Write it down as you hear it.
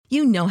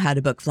You know how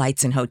to book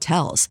flights and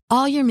hotels.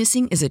 All you're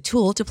missing is a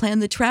tool to plan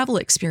the travel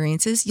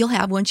experiences you'll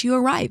have once you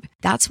arrive.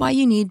 That's why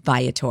you need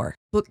Viator.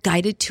 Book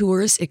guided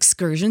tours,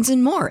 excursions,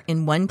 and more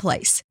in one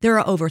place. There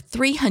are over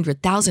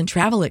 300,000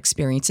 travel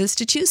experiences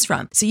to choose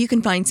from, so you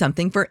can find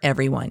something for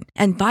everyone.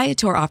 And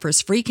Viator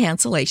offers free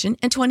cancellation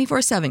and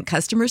 24/7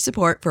 customer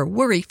support for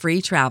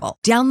worry-free travel.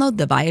 Download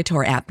the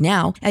Viator app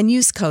now and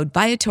use code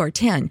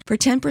Viator10 for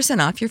 10%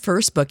 off your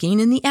first booking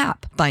in the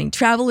app. Find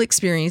travel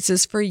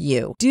experiences for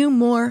you. Do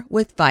more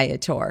with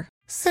Viator.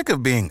 Sick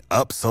of being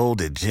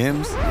upsold at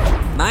gyms?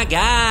 My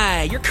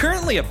guy, you're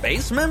currently a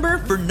base member?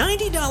 For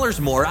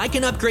 $90 more, I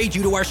can upgrade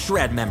you to our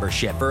Shred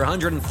membership. For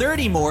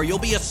 $130 more, you'll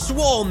be a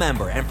Swole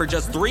member. And for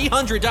just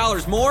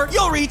 $300 more,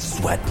 you'll reach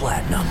Sweat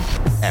Platinum.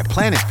 At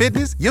Planet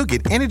Fitness, you'll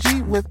get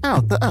energy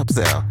without the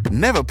upsell.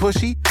 Never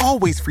pushy,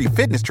 always free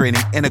fitness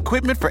training and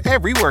equipment for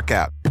every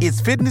workout.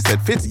 It's fitness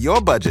that fits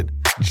your budget.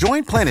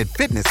 Join Planet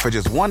Fitness for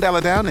just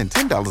 $1 down and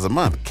 $10 a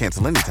month.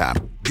 Cancel anytime.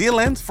 Deal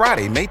ends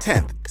Friday, May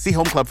 10th. See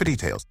Home Club for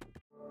details.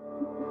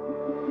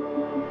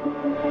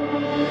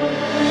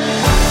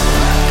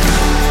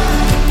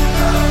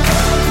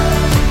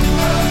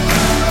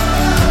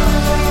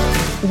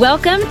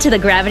 Welcome to the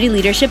Gravity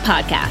Leadership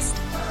Podcast.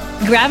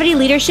 Gravity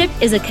Leadership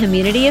is a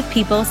community of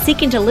people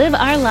seeking to live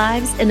our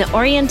lives in the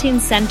orienting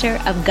center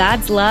of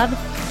God's love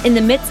in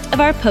the midst of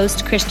our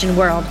post-Christian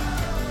world,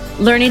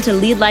 learning to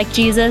lead like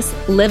Jesus,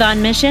 live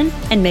on mission,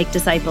 and make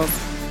disciples.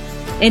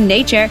 In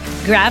nature,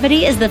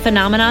 gravity is the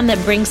phenomenon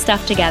that brings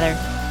stuff together,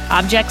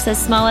 objects as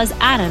small as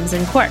atoms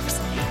and quarks,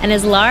 and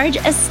as large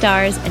as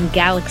stars and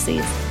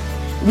galaxies.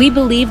 We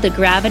believe the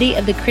gravity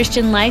of the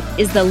Christian life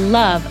is the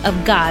love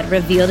of God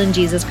revealed in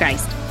Jesus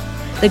Christ.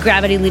 The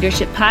Gravity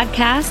Leadership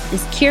Podcast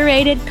is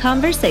curated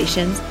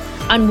conversations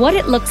on what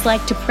it looks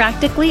like to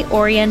practically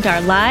orient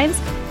our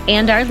lives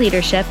and our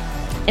leadership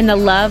in the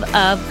love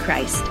of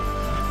Christ,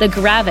 the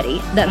gravity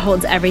that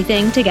holds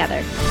everything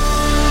together.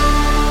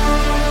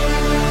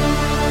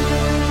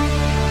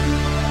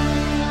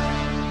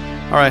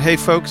 All right, hey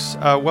folks,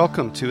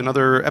 welcome to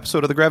another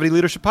episode of the Gravity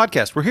Leadership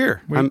Podcast. We're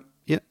here. I'm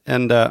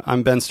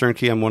Ben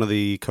Sternke. I'm one of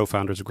the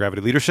co-founders of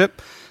Gravity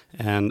Leadership,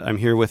 and I'm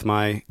here with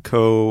my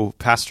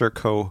co-pastor,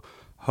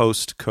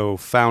 co-host,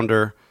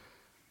 co-founder.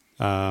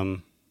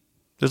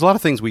 There's a lot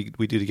of things we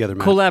do together,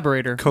 Matt.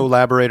 Collaborator,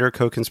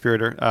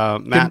 co-conspirator,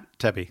 Matt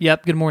Tebby.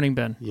 Yep, good morning,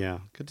 Ben. Yeah,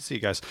 good to see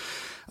you guys.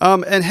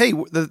 And hey,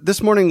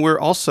 this morning we're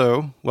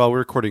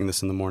recording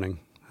this in the morning.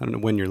 I don't know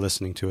when you're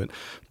listening to it,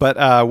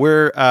 but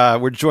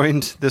we're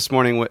joined this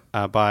morning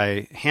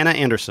by Hannah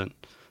Anderson,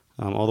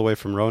 all the way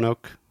from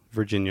Roanoke,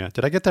 Virginia.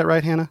 Did I get that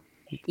right, Hannah?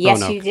 Yes,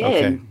 Roanoke. you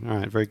did. Okay, all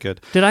right, very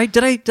good. Did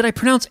I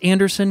pronounce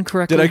Anderson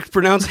correctly? Did I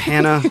pronounce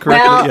Hannah correctly?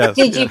 Well, yes.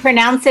 did you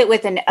pronounce it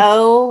with an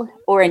O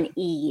or an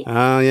E?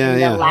 Oh, yeah, in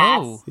yeah. the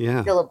last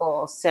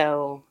syllable.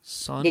 So,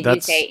 did you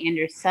say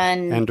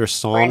Anderson?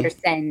 Anderson. Or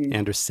Anderson?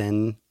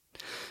 Anderson.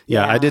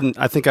 Yeah, I didn't.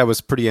 I think I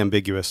was pretty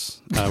ambiguous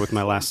with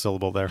my last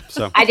syllable there.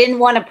 So I didn't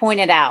want to point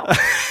it out.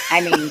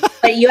 I mean,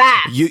 but you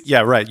asked.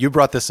 Yeah, right. You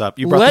brought this up.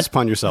 You brought this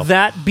upon yourself.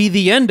 That be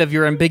the end of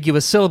your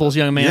ambiguous syllables,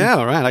 young man.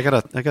 Yeah, right. I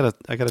gotta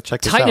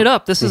check this out. Tighten it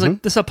up. This is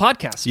a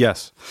podcast.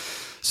 Yes.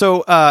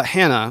 So,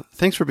 Hannah,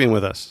 thanks for being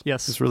with us.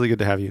 Yes. It's really good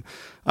to have you.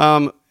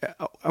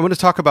 I want to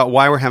talk about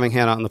why we're having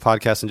Hannah on the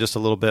podcast in just a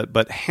little bit.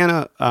 But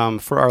Hannah,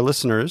 for our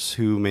listeners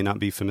who may not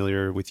be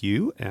familiar with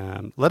you,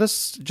 let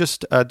us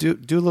just do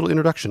a little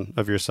introduction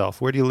of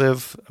yourself. Where do you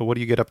live? What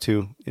do you get up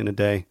to in a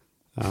day?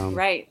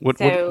 Right.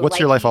 What's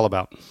your life all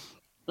about?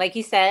 Like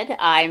you said,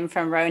 I'm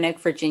from Roanoke,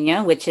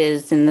 Virginia, which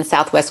is in the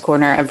southwest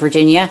corner of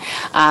Virginia.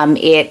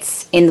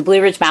 It's in the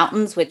Blue Ridge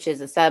Mountains, which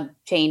is a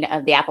sub-chain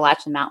of the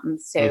Appalachian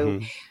Mountains. So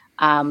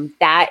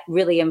that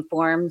really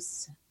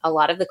informs a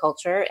lot of the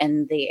culture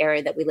and the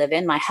area that we live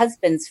in. My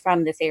husband's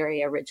from this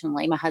area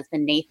originally. My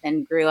husband,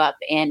 Nathan, grew up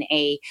in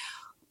a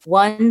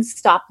one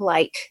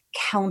stoplight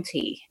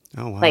county.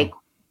 Oh, wow. Like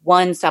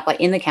one stoplight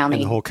in the county.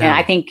 In the whole county. And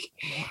I think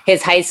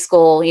his high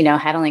school,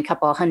 had only a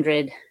couple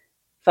hundred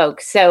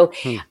folks. So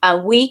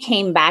we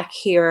came back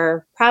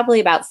here probably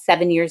about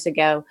 7 years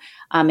ago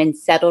and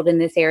settled in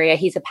this area.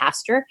 He's a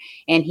pastor,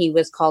 and he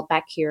was called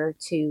back here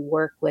to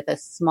work with a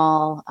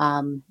small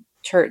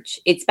church.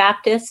 It's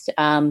Baptist,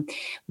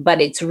 but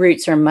its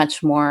roots are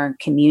much more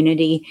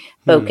community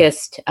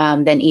focused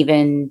than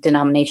even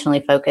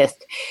denominationally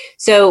focused.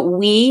 So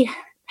we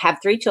have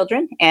 3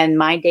 children, and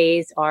my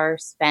days are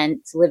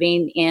spent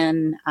living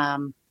in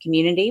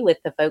community with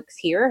the folks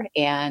here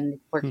and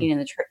working in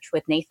the church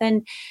with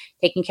Nathan,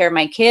 taking care of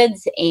my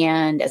kids.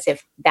 And as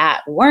if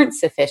that weren't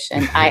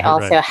sufficient, I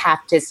also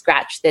have to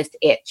scratch this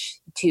itch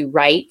to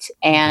write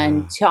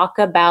and talk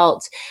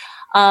about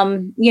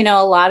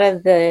a lot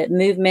of the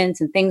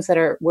movements and things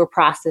that we're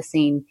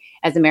processing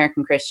as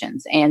American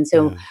Christians. And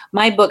so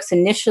my books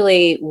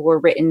initially were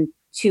written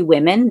to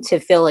women to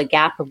fill a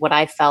gap of what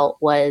I felt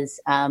was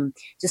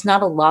just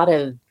not a lot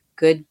of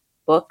good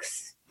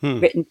books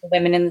written to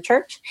women in the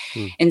church.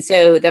 And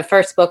so the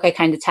first book, I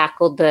kind of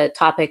tackled the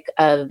topic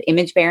of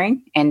image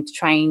bearing and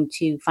trying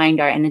to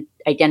find our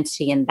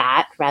identity in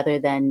that rather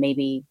than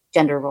maybe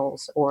gender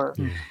roles or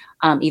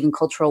even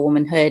cultural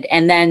womanhood.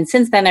 And then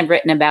since then, I've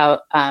written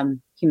about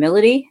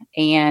humility.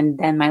 And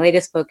then my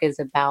latest book is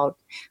about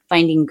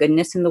finding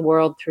goodness in the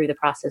world through the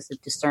process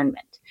of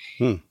discernment.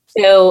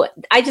 So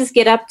I just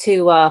get up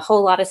to a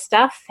whole lot of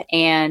stuff,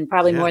 and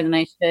probably more than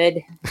I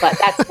should, but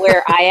that's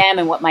where I am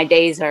and what my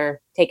days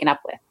are taken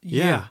up with.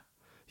 Yeah.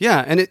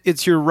 And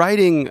it's your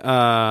writing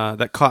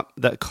that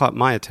caught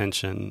my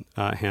attention,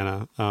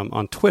 Hannah,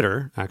 on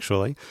Twitter,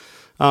 actually.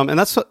 And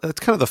that's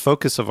kind of the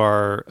focus of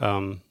our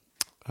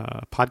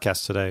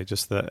podcast today,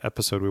 just the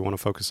episode we want to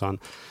focus on.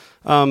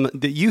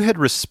 That you had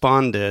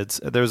responded.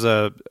 There's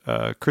a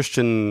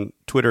Christian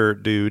Twitter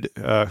dude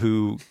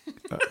who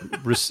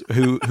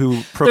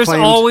proclaimed. There's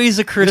always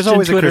a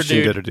Christian Twitter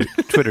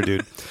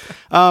dude.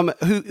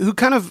 Who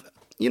kind of,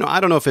 I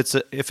don't know if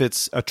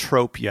it's a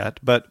trope yet,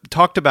 but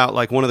talked about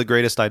like one of the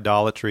greatest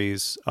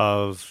idolatries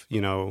of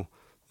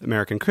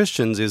American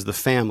Christians is the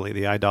family,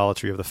 the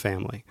idolatry of the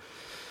family.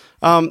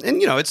 And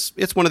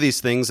it's one of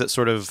these things that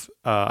sort of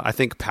I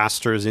think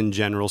pastors in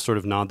general sort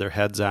of nod their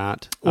heads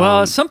at.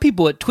 Well, some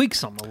people it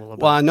tweaks them a little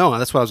bit. Well, I know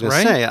that's what I was going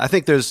to say. I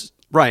think there's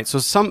right. So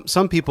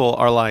some people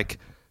are like,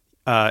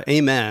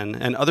 amen,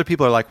 and other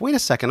people are like, wait a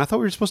second, I thought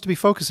we were supposed to be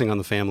focusing on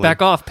the family.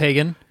 Back off,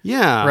 pagan.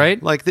 Yeah,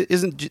 right. Like,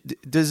 doesn't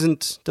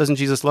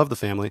Jesus love the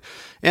family?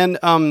 And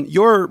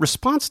your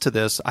response to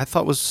this, I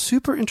thought, was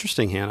super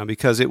interesting, Hannah,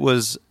 because it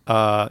was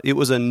a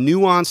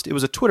nuanced. It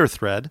was a Twitter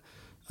thread.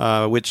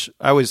 Which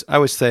I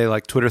always say,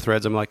 like, Twitter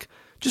threads, I'm like,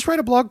 just write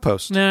a blog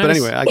post. No, but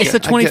anyway, it's the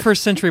 21st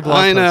century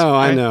blog post.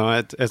 I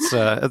know.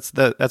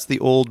 That's the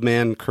old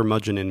man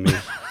curmudgeon in me.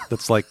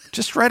 That's like,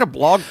 just write a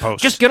blog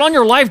post. Just get on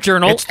your live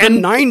journal. It's the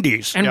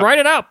 90s. And write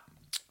it up.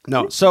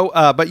 No, so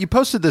but you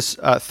posted this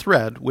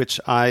thread, which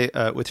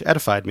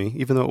edified me,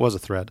 even though it was a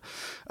thread,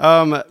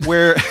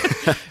 where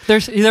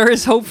there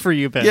is hope for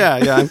you, Ben.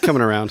 Yeah, I'm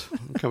coming around.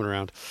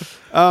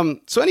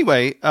 So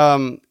anyway.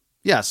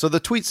 So the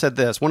tweet said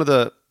this: one of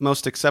the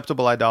most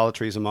acceptable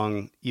idolatries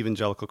among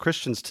evangelical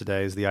Christians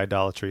today is the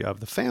idolatry of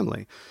the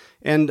family.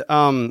 And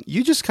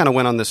you just kind of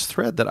went on this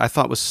thread that I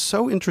thought was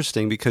so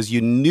interesting because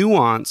you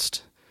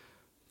nuanced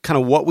kind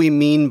of what we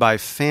mean by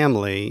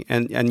family,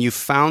 and you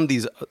found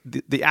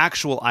the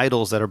actual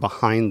idols that are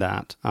behind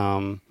that.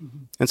 And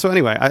so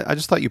anyway, I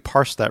just thought you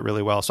parsed that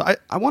really well. So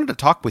I wanted to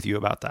talk with you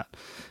about that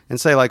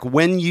and say, like,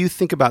 when you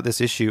think about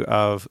this issue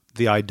of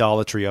the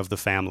idolatry of the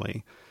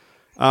family,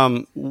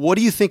 what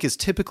do you think is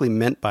typically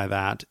meant by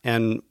that,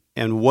 and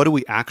what do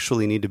we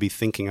actually need to be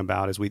thinking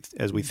about as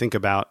we think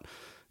about,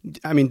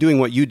 doing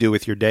what you do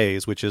with your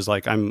days, which is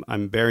like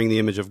I'm bearing the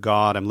image of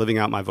God, I'm living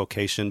out my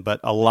vocation, but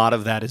a lot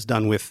of that is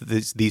done with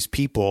these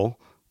people,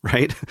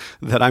 right,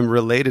 that I'm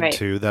related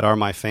to, that are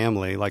my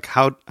family. Like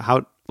how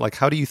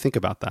do you think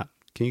about that?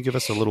 Can you give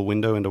us a little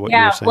window into what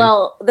you're saying?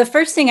 Well, the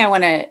first thing I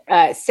want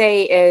to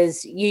say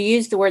is you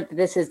use the word that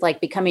this is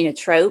like becoming a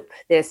trope,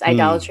 this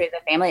idolatry of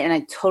the family, and I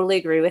totally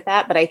agree with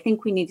that. But I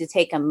think we need to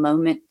take a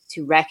moment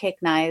to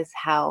recognize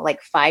how,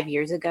 like 5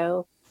 years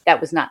ago,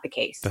 that was not the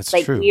case. That's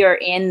like true. We are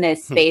in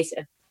this space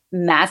of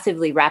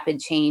massively rapid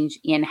change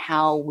in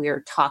how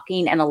we're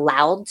talking and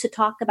allowed to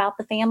talk about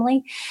the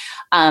family.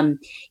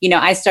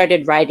 I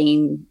started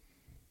writing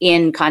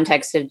in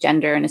context of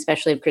gender and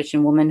especially of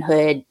Christian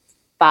womanhood.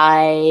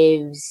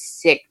 My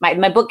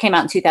book came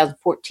out in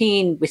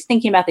 2014, was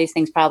thinking about these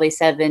things probably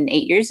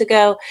 7-8 years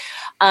ago.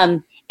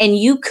 And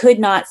you could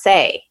not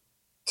say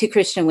to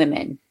Christian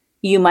women,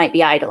 you might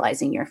be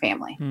idolizing your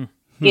family.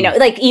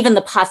 Like even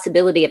the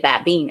possibility of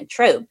that being a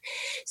trope.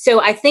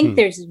 So I think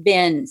there's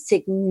been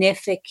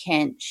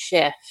significant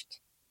shift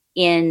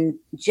in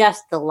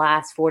just the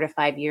last 4 to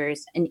 5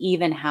 years, and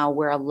even how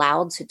we're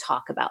allowed to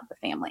talk about the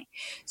family.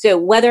 So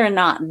whether or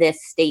not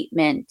this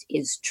statement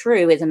is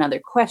true is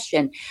another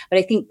question. But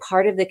I think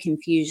part of the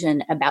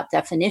confusion about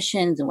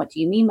definitions and what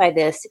do you mean by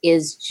this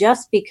is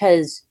just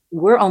because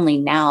we're only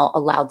now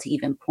allowed to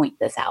even point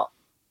this out.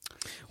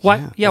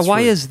 Why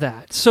is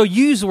that? So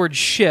you use the word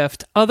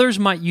shift. Others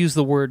might use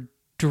the word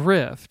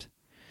drift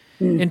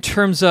in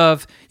terms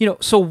of,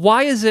 so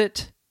why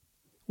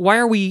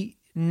are we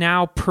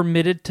now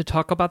permitted to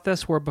talk about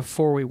this where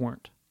before we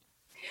weren't?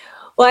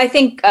 Well, I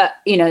think,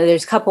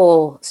 there's a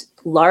couple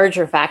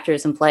larger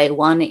factors in play.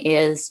 One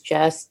is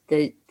just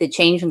the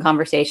change in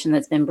conversation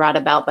that's been brought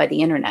about by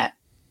the internet.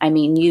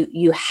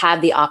 You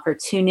have the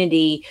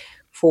opportunity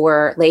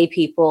for lay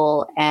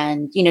people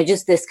and,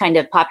 just this kind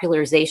of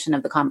popularization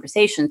of the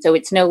conversation. So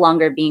it's no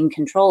longer being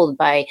controlled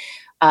by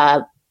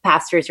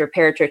pastors or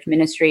parachurch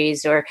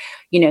ministries or,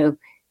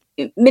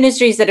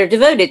 ministries that are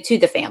devoted to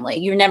the family.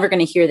 You're never going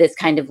to hear this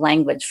kind of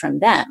language from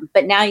them.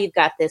 But now you've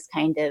got this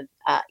kind of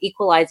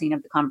equalizing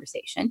of the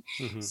conversation.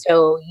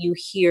 So you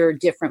hear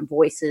different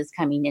voices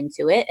coming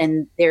into it,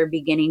 and they're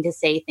beginning to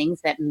say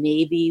things that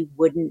maybe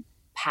wouldn't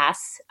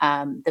pass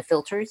the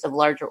filters of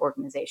larger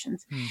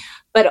organizations.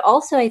 But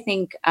also, I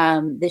think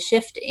the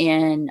shift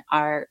in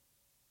our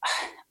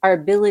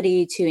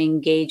ability to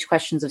engage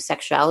questions of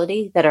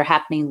sexuality that are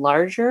happening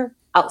larger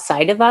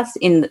outside of us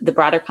in the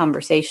broader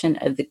conversation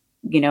of the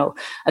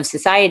of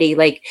society,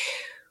 like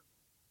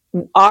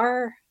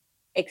our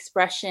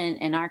expression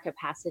and our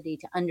capacity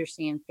to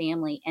understand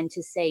family and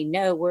to say,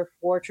 no, we're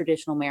for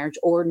traditional marriage,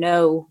 or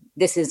no,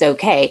 this is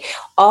okay,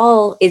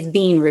 all is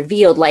being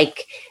revealed.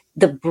 Like,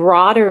 the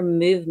broader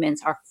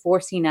movements are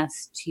forcing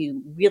us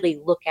to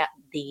really look at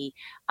the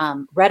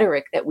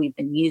rhetoric that we've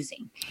been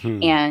using.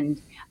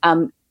 And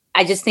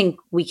I just think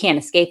we can't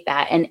escape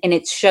that. And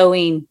it's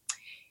showing,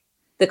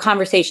 the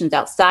conversations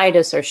outside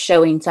us are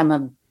showing some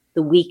of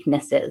the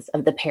weaknesses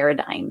of the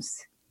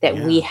paradigms that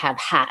we have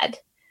had.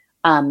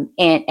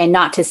 And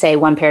not to say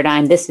one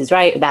paradigm, this is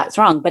right, that's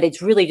wrong, but it's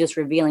really just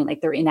revealing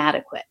like they're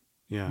inadequate.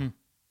 Yeah.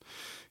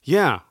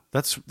 Yeah.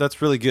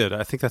 That's really good.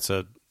 I think that's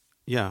a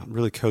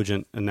really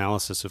cogent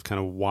analysis of kind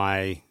of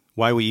why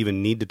we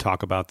even need to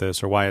talk about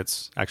this, or why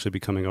it's actually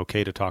becoming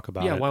okay to talk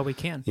about it. Yeah, why we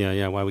can.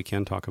 Yeah, why we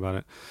can talk about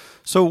it.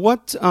 So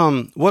what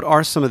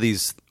are some of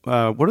these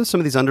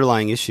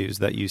underlying issues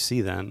that you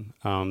see then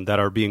that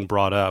are being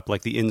brought up,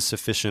 like the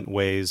insufficient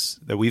ways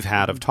that we've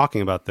had of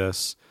talking about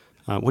this?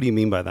 What do you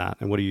mean by that,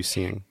 and what are you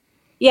seeing?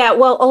 Yeah,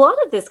 well, a lot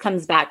of this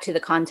comes back to the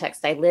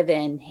context I live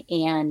in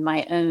and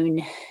my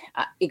own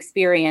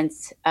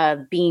experience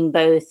of being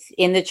both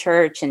in the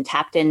church and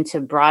tapped into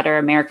broader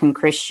American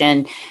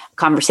Christian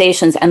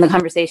conversations, and the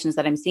conversations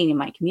that I'm seeing in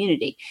my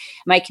community.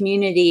 My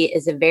community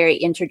is a very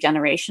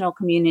intergenerational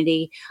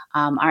community.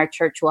 Our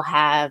church will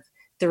have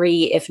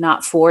 3, if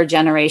not 4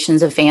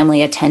 generations of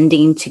family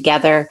attending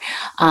together.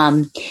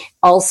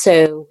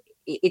 Also,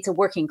 it's a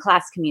working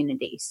class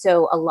community.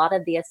 So a lot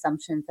of the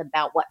assumptions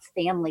about what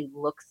family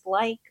looks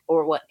like,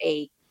 or what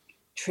a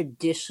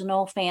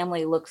traditional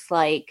family looks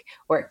like,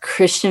 or a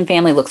Christian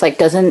family looks like,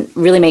 doesn't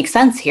really make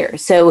sense here.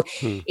 So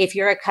if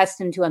you're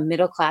accustomed to a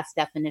middle class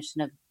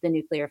definition of the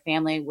nuclear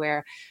family,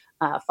 where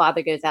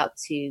father goes out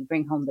to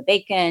bring home the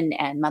bacon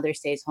and mother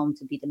stays home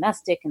to be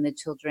domestic, and the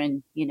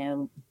children,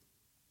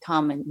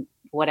 Tom and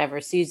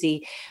whatever,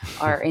 Susie,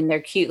 are in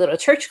their cute little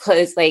church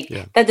clothes,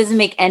 that doesn't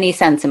make any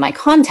sense in my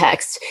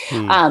context.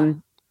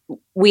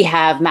 We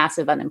have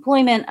massive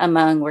unemployment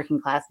among working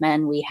class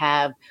men. We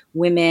have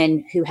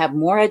women who have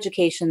more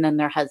education than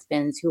their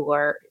husbands, who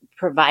are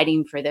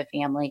providing for the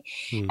family.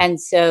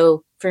 And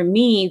so for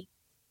me,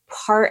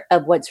 part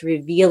of what's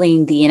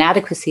revealing the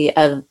inadequacy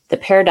of the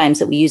paradigms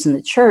that we use in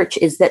the church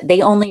is that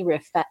they only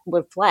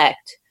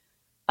reflect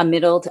a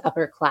middle to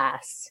upper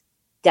class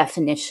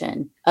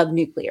definition of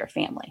nuclear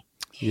family.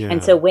 Yeah.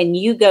 And so when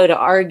you go to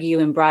argue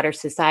in broader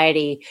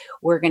society,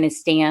 we're going to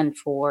stand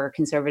for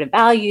conservative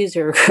values,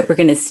 or we're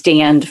going to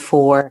stand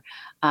for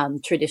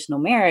traditional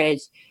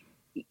marriage,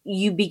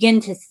 you begin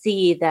to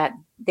see that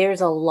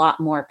there's a lot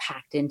more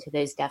packed into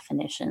those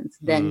definitions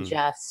than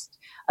just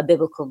a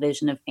biblical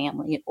vision of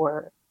family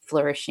or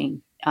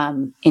flourishing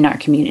in our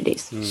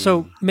communities.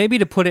 So maybe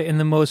to put it in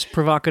the most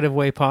provocative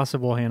way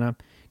possible, Hannah,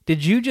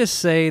 did you just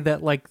say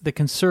that like the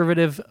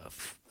conservative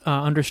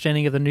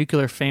understanding of the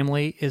nuclear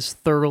family is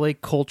thoroughly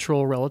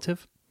cultural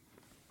relative?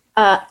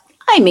 I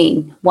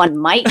mean, one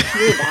might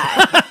hear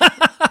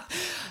that.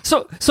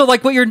 So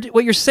like what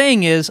you're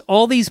saying is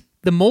all the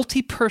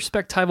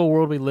multi-perspectival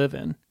world we live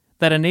in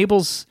that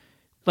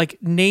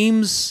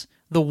names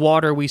the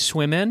water we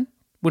swim in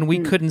when we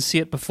couldn't see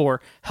it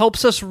before,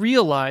 helps us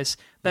realize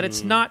that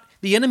it's not,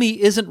 the enemy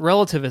isn't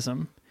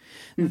relativism.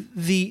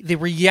 The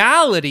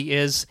reality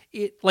is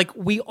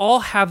we all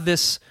have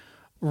this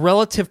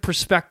relative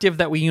perspective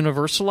that we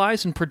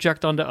universalize and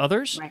project onto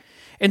others. Right.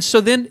 And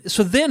so then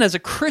as a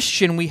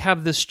Christian, we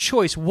have this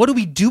choice. What do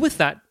we do with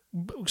that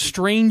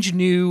strange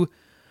new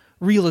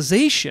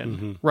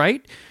realization,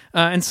 right?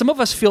 And some of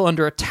us feel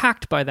under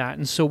attack by that.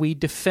 And so we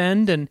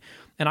defend, and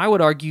I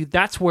would argue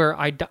that's where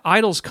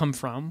idols come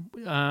from.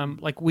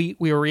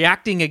 We are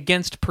reacting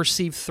against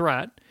perceived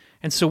threat.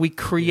 And so we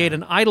create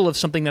an idol of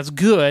something that's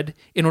good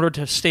in order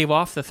to stave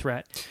off the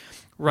threat,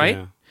 right?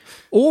 Yeah.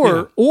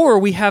 Or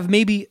we have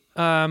maybe,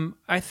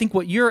 I think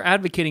what you're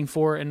advocating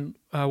for, and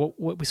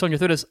what we saw in your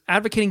thread, is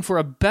advocating for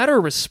a better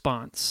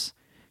response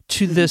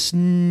to this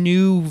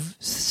new,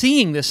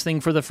 seeing this thing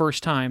for the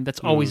first time that's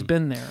always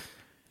been there.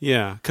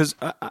 Yeah, because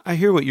I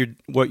hear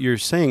what you're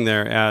saying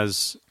there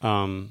as,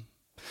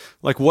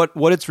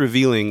 what it's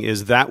revealing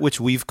is that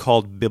which we've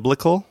called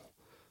biblical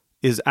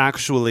is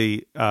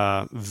actually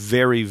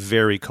very,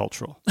 very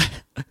cultural,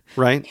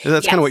 right?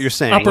 That's kind of what you're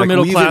saying. Upper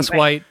middle class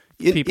white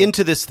people.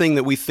 Into this thing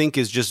that we think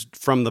is just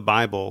from the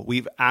Bible,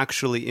 we've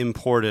actually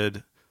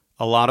imported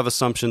a lot of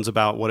assumptions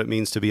about what it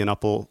means to be an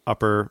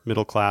upper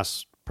middle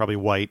class, probably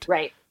white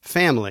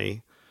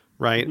family,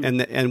 right?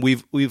 And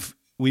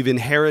we've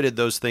inherited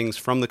those things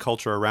from the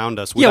culture around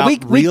us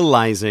without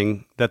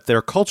realizing that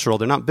they're cultural.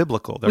 They're not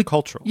biblical. They're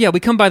cultural. Yeah, we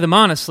come by them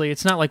honestly.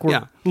 It's not like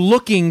we're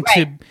looking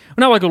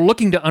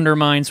to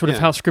undermine sort of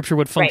how Scripture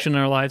would function in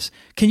our lives.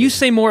 Can you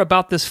say more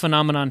about this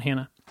phenomenon,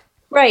 Hannah?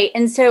 Right.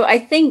 And so I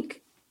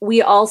think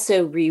we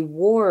also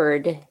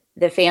reward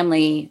the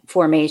family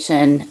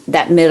formation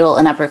that middle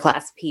and upper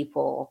class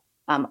people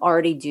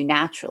already do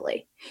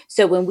naturally.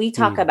 So when we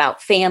talk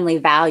about family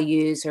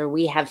values, or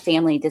we have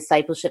family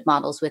discipleship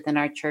models within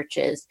our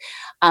churches,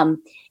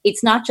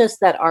 it's not just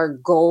that our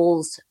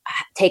goals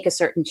take a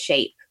certain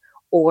shape,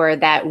 or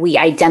that we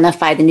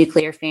identify the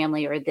nuclear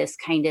family or this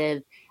kind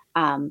of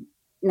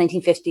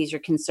 1950s or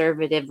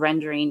conservative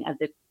rendering of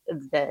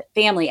the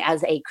family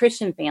as a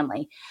Christian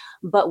family.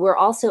 But we're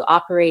also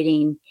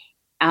operating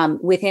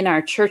within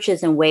our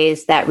churches in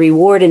ways that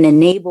reward and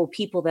enable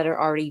people that are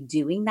already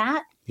doing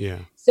that. Yeah.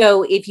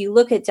 So if you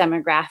look at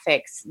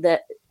demographics,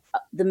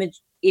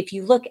 if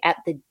you look at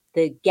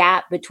the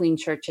gap between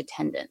church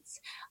attendance,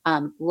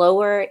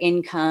 lower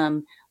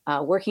income,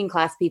 working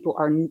class people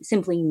are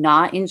simply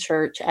not in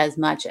church as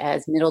much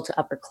as middle to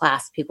upper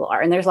class people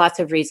are. And there's lots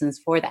of reasons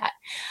for that.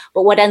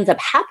 But what ends up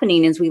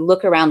happening is we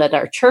look around at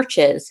our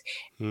churches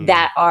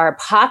that are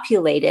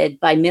populated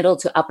by middle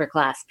to upper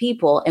class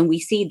people, and we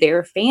see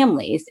their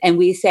families and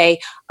we say,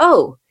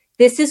 oh,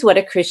 this is what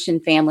a Christian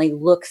family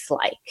looks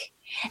like.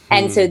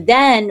 And so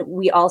then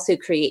we also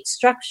create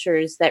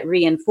structures that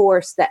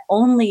reinforce that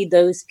only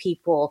those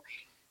people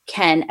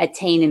can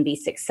attain and be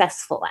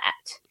successful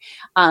at.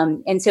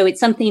 And so it's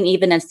something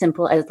even as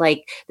simple as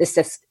like the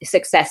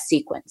success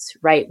sequence,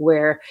 right?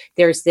 Where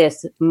there's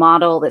this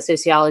model that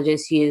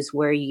sociologists use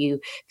where you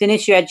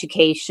finish your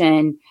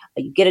education,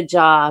 you get a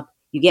job,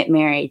 you get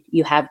married,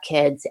 you have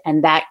kids,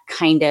 and that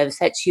kind of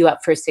sets you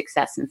up for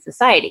success in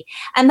society.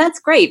 And that's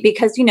great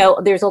because,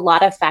 there's a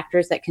lot of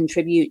factors that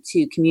contribute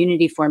to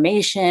community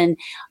formation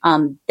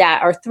that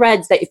are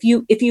threads that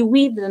if you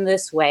weave them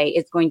this way,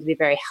 it's going to be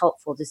very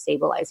helpful to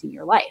stabilizing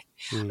your life.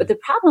 But the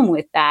problem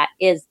with that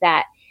is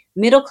that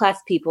middle-class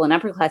people and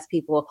upper-class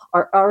people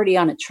are already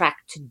on a track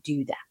to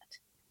do that.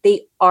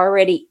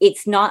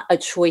 It's not a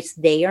choice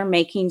they are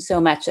making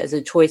so much as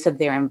a choice of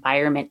their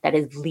environment that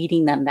is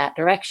leading them that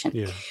direction.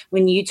 Yeah.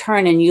 When you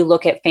turn and you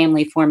look at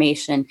family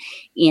formation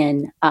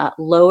in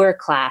lower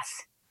class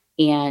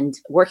and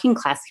working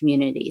class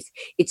communities,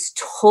 it's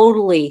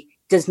totally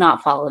does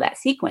not follow that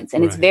sequence.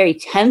 And It's very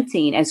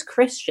tempting as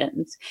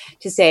Christians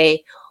to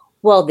say,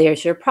 well,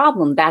 there's your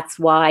problem. That's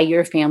why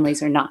your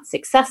families are not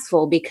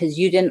successful, because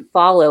you didn't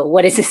follow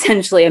what is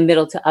essentially a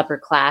middle to upper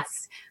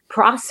class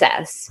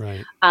process.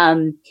 Right.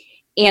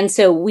 And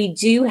so we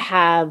do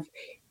have,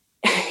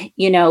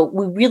 we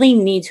really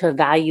need to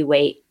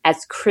evaluate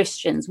as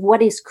Christians,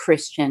 what is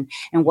Christian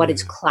and what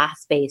is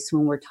class-based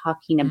when we're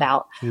talking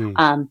about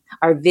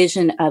our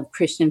vision of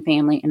Christian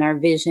family and our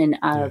vision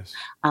of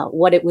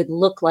what it would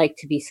look like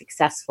to be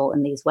successful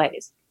in these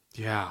ways.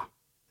 Yeah.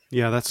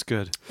 Yeah, that's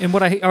good. And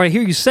what I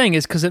hear you saying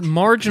is because it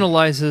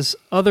marginalizes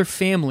other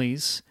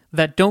families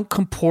that don't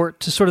comport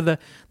to sort of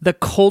the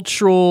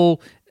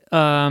cultural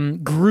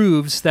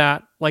grooves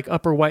that like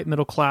upper white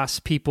middle class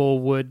people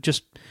would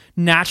just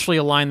naturally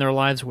align their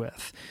lives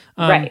with.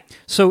 Right.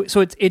 So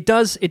it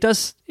does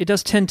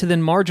tend to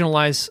then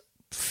marginalize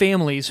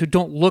families who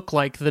don't look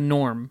like the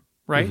norm,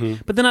 right?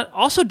 Mm-hmm. But then it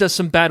also does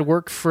some bad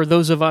work for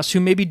those of us who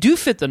maybe do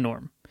fit the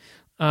norm.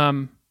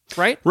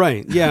 Right?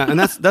 Right. Yeah. And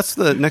that's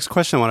the next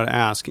question I wanted to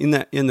ask. In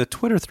the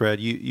Twitter thread,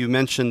 you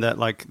mentioned that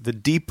like the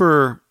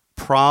deeper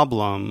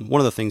problem, one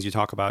of the things you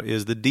talk about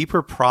is the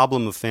deeper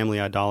problem of family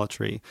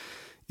idolatry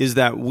is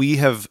that we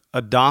have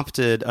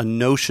adopted a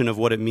notion of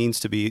what it means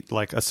to be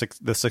like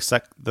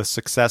the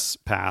success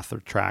path or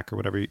track or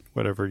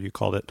whatever you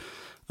called it.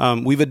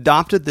 We've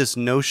adopted this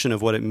notion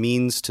of what it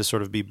means to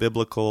sort of be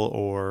biblical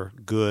or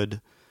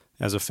good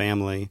as a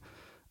family.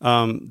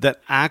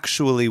 That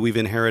actually we've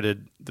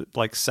inherited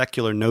like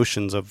secular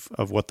notions of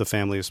what the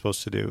family is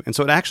supposed to do. And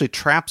so it actually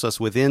traps us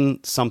within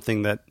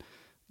something that,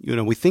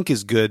 we think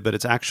is good, but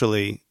it's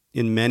actually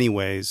in many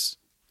ways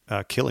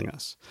killing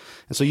us.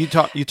 And so you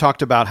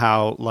talked about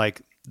how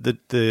like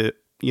the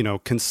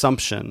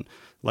consumption,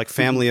 like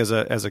family as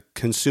a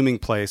consuming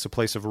place, a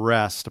place of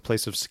rest, a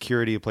place of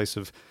security, a place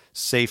of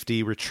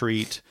safety,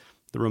 retreat,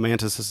 the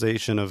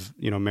romanticization of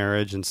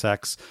marriage and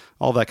sex,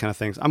 all that kind of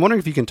things. I'm wondering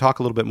if you can talk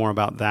a little bit more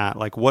about that.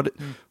 Like what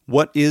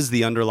is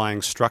the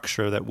underlying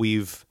structure that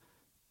we've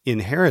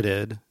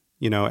inherited,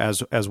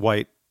 as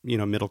white,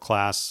 middle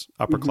class,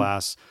 upper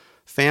class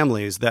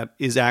families that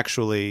is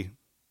actually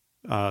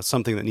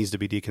something that needs to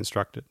be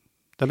deconstructed.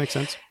 That makes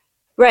sense?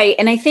 Right.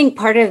 And I think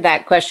part of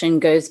that question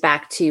goes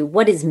back to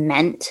what is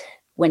meant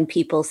when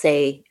people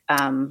say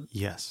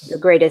yes, the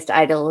greatest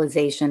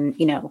idolization,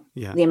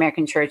 the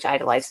American church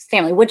idolizes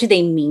family. What do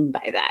they mean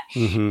by that?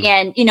 Mm-hmm.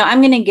 And,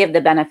 I'm going to give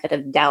the benefit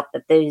of doubt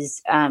that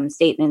those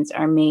statements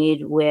are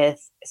made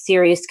with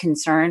serious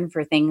concern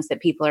for things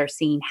that people are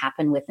seeing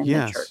happen within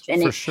the church.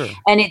 And sure.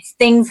 And it's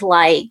things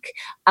like,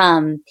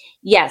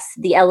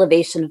 the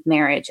elevation of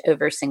marriage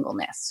over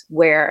singleness,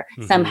 where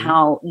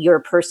somehow your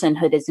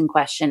personhood is in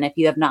question if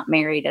you have not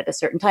married at a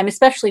certain time,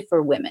 especially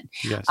for women.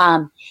 Yes.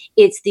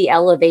 It's the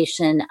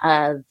elevation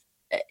of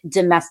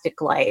domestic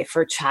life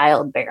or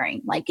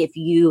childbearing. Like if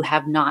you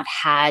have not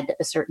had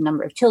a certain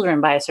number of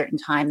children by a certain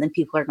time, then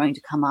people are going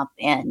to come up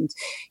and,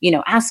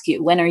 ask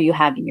you, when are you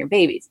having your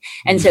babies?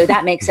 And so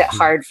that makes it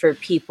hard for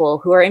people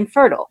who are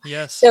infertile.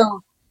 Yes.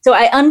 So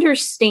I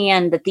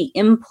understand that the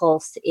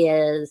impulse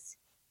is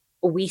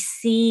we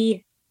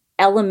see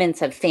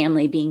elements of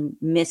family being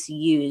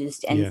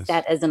misused and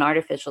set as an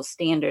artificial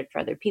standard for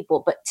other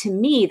people. But to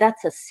me,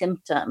 that's a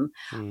symptom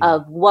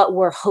of what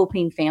we're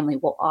hoping family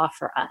will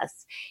offer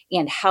us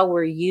and how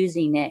we're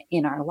using it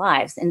in our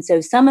lives. And so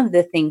some of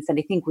the things that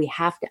I think we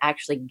have to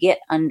actually get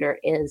under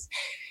is,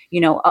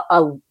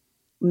 a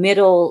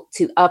middle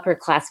to upper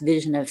class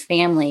vision of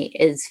family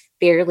is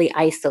fairly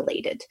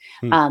isolated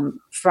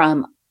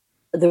from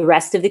the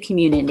rest of the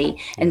community.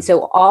 And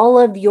so all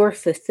of your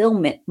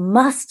fulfillment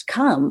must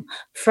come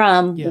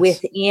from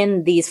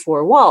within these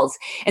four walls.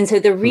 And so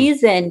the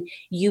reason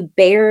you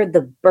bear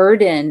the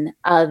burden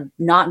of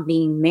not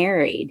being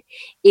married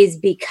is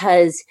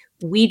because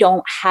we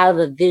don't have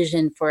a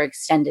vision for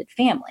extended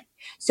family.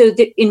 So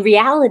in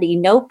reality,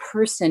 no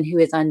person who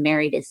is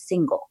unmarried is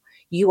single.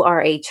 You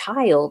are a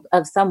child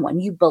of someone.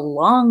 You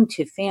belong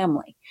to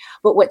family.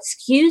 But what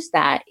skews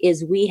that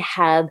is we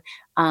have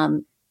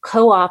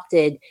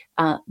co-opted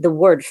the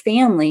word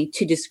family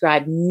to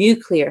describe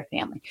nuclear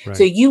family. Right.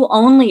 So you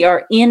only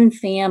are in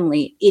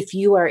family if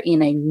you are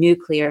in a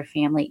nuclear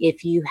family,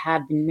 if you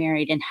have been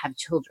married and have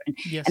children.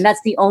 Yes. And that's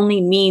the only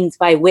means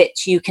by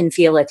which you can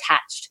feel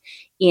attached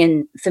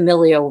in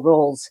familial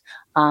roles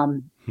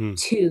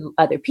to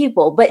other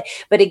people. But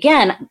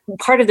again,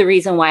 part of the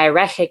reason why I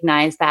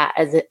recognize that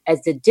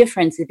as a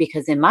difference is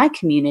because in my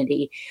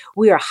community,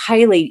 we are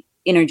highly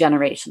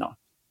intergenerational.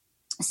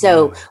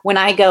 So when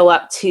I go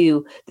up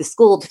to the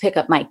school to pick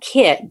up my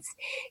kids,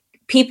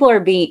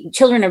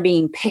 children are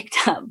being picked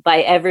up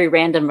by every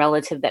random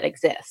relative that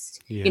exists,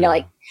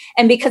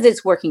 and because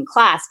it's working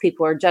class,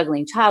 people are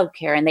juggling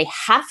childcare and they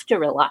have to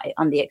rely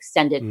on the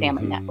extended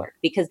family network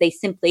because they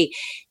simply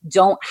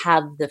don't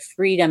have the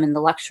freedom and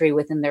the luxury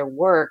within their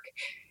work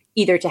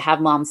either to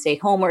have mom stay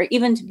home or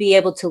even to be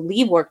able to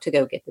leave work to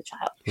go get the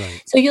child.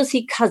 Right. So you'll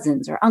see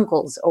cousins or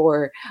uncles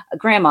or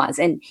grandmas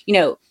and,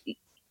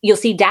 you'll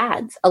see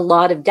dads, a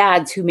lot of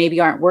dads who maybe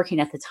aren't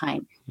working at the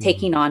time,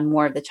 taking on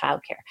more of the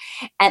childcare.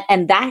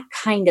 And that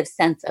kind of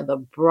sense of a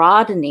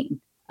broadening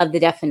of the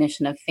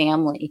definition of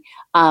family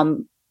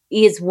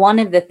is one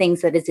of the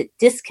things that is a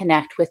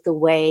disconnect with the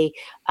way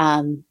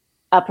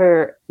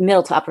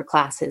middle to upper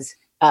classes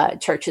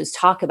churches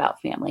talk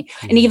about family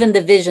and even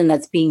the vision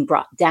that's being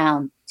brought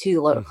down to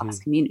lower class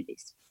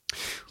communities.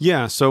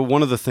 Yeah. So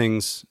one of the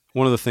things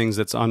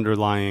that's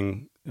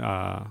underlying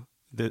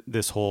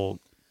this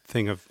whole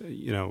thing of,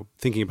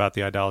 thinking about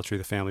the idolatry of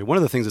the family. One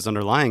of the things that's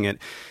underlying it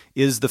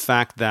is the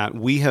fact that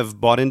we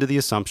have bought into the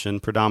assumption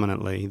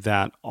predominantly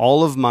that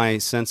all of my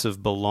sense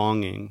of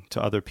belonging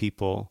to other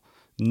people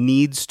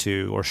needs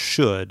to or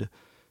should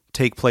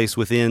take place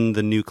within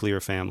the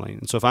nuclear family.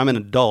 And so if I'm an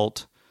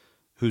adult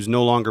who's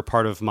no longer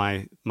part of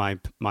my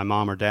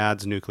mom or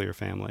dad's nuclear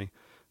family,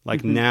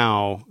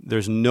 now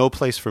there's no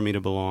place for me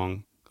to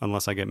belong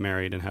unless I get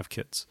married and have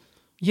kids.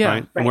 Yeah.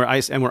 Right?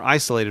 And we're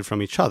isolated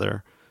from each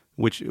other.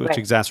 Which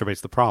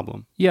exacerbates the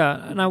problem.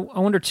 Yeah, and I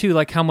wonder too,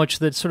 how much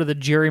that sort of the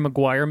Jerry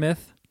Maguire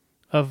myth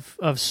of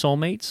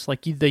soulmates,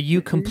 the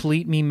 "you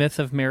complete me" myth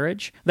of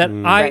marriage. That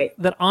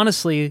that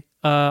honestly,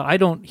 I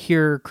don't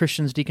hear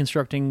Christians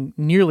deconstructing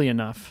nearly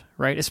enough.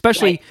 Right,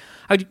 especially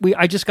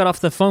I just got off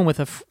the phone with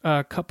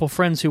a couple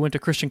friends who went to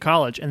Christian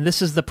college, and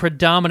this is the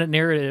predominant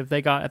narrative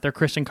they got at their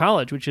Christian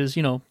college, which is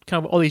kind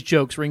of all these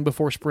jokes, ring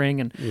before spring,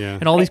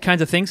 and all these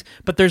kinds of things.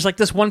 But there's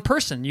this one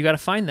person, you got to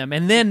find them,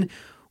 and then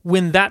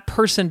when that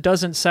person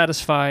doesn't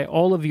satisfy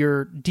all of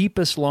your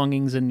deepest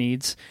longings and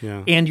needs,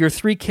 and your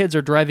 3 kids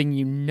are driving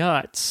you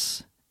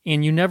nuts,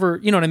 and you never,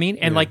 you know what I mean?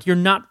 And you're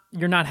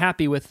not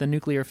happy with the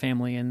nuclear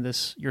family and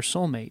your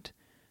soulmate.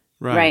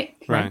 Right.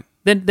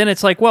 Then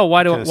it's well,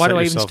 why do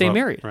I even stay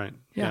married? Right.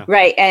 Yeah.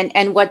 Right.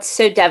 And what's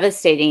so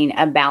devastating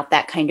about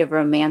that kind of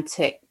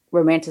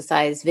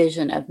romanticized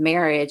vision of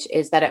marriage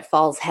is that it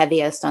falls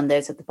heaviest on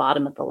those at the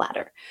bottom of the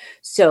ladder.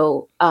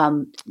 So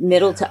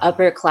middle to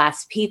upper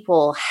class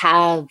people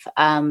have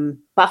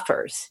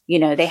buffers.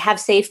 They have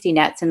safety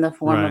nets in the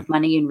form of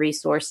money and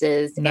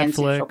resources Netflix, and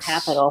social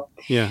capital.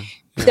 Yeah.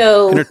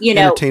 So,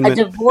 a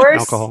divorce,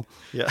 alcohol.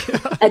 Yeah.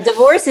 A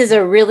divorce is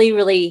a really,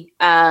 really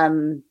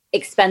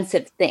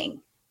expensive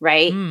thing.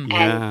 Right.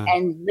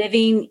 And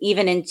living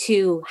even in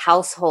 2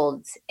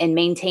 households and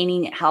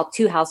maintaining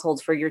 2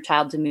 households for your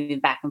child to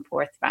move back and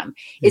forth from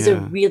is a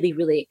really,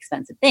 really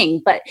expensive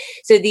thing. But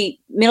so the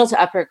middle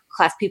to upper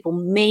class people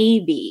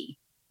maybe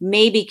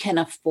can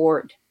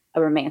afford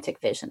a romantic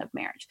vision of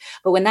marriage.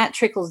 But when that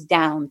trickles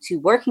down to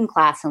working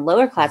class and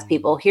lower class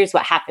people, here's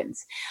what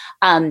happens.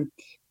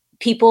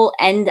 People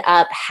end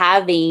up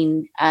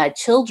having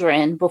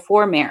children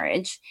before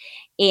marriage,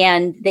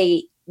 and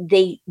they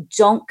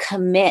don't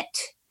commit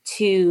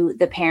to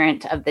the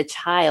parent of the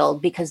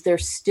child because they're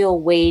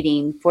still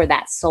waiting for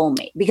that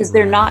soulmate, because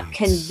they're not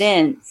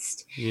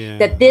convinced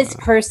that this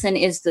person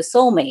is the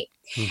soulmate.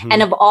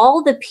 And of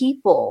all the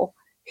people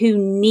who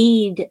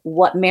need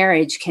what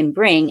marriage can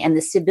bring and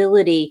the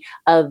stability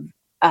of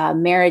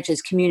marriage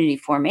as community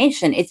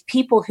formation. It's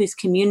people whose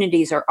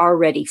communities are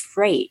already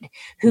frayed,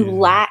 who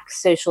lack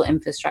social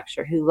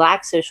infrastructure, who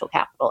lack social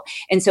capital.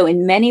 And so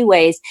in many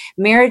ways,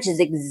 marriage is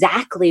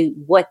exactly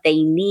what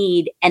they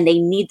need, and they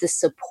need the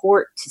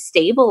support to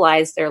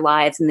stabilize their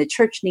lives. And the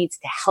church needs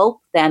to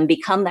help them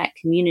become that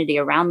community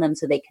around them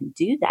so they can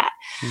do that.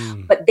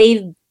 But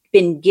they've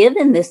been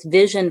given this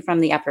vision from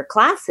the upper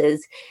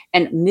classes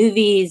and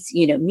movies,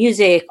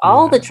 music,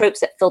 all the tropes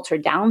that filter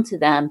down to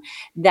them,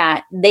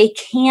 that they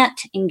can't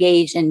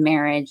engage in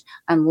marriage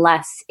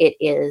unless it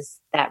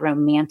is that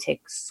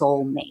romantic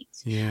soulmate.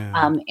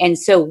 And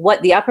so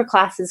what the upper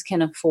classes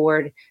can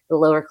afford, the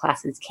lower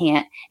classes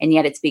can't. And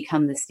yet it's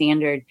become the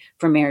standard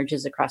for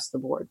marriages across the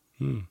board.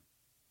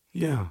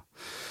 Yeah.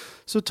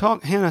 So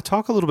Hannah,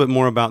 talk a little bit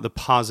more about the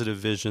positive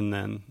vision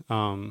then.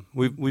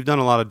 We've done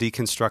a lot of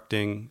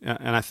deconstructing,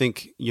 and I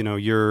think,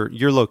 your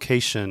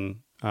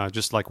location,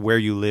 just like where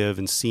you live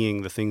and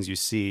seeing the things you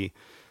see,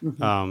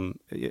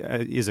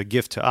 is a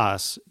gift to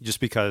us, just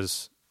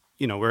because,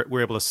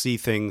 we're able to see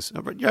things.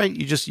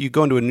 You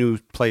go into a new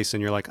place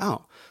and you're like,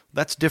 oh,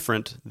 that's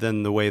different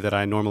than the way that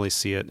I normally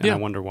see it, and I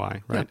wonder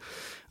why, right?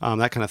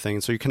 That kind of thing.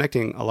 And so you're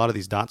connecting a lot of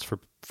these dots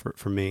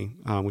for me,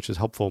 which is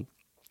helpful.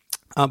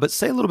 But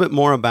say a little bit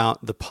more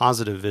about the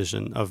positive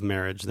vision of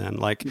marriage then.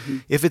 Like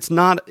if it's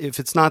not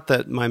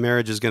that my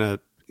marriage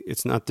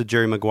it's not the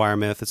Jerry Maguire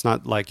myth. It's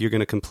not like you're going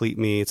to complete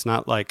me. It's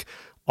not like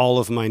all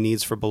of my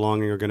needs for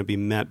belonging are going to be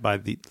met by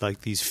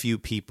these few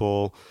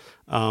people.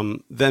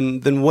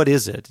 Then what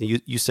is it?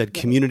 You said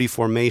community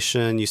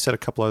formation. You said a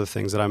couple other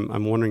things that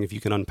I'm wondering if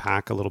you can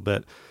unpack a little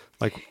bit.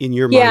 Like in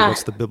your mind,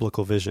 what's the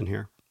biblical vision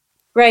here?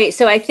 Right.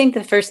 So I think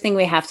the first thing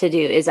we have to do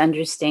is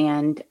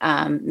understand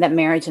that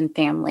marriage and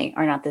family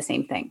are not the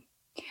same thing.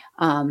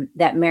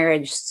 That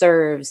marriage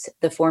serves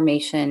the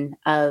formation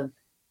of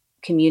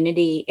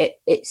community.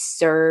 It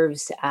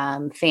serves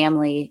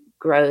family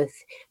growth,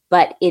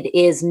 but it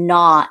is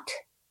not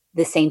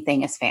the same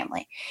thing as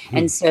family.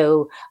 And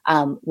so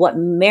what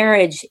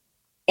marriage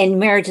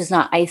is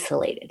not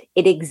isolated.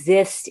 It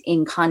exists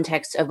in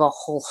context of a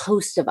whole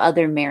host of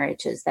other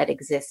marriages that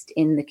exist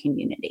in the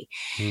community.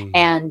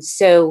 And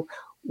so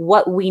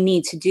what we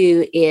need to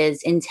do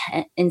is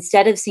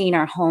instead of seeing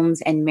our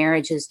homes and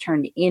marriages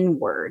turned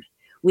inward,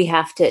 we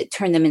have to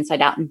turn them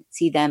inside out and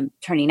see them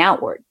turning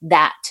outward.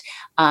 That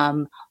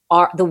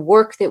the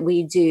work that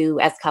we do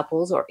as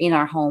couples or in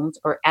our homes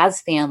or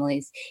as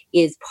families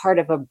is part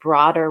of a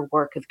broader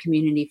work of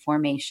community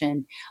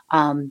formation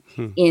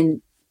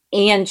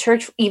and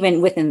church,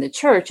 even within the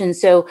church. And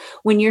so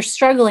when you're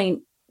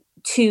struggling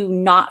to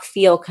not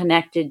feel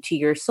connected to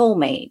your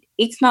soulmate,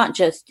 it's not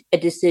just a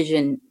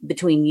decision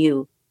between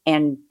you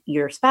and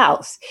your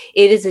spouse.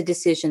 It is a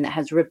decision that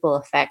has ripple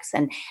effects.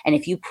 And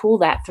if you pull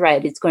that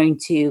thread, it's going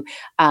to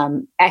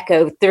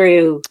echo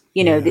through,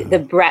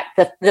 the breadth,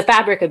 the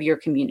fabric of your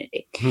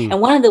community.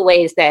 And one of the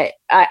ways that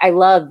I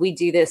love, we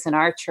do this in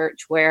our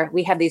church where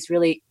we have these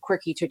really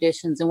quirky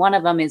traditions. And one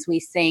of them is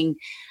we sing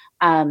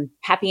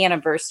happy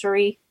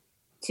anniversary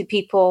to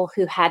people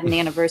who had an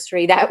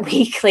anniversary that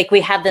week. Like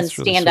we have them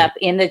stand up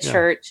in the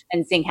church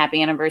and sing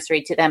happy anniversary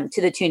to them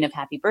to the tune of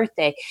happy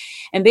birthday.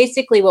 And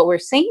basically what we're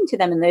saying to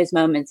them in those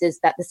moments is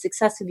that the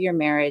success of your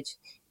marriage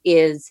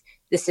is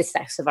the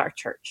success of our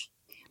church.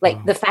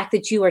 Like the fact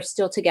that you are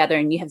still together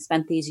and you have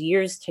spent these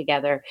years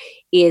together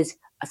is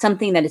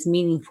something that is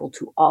meaningful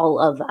to all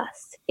of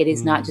us. It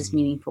is not just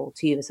meaningful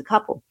to you as a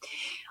couple.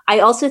 I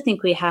also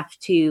think we have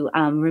to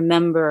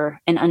remember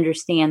and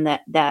understand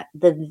that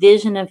the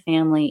vision of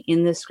family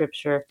in the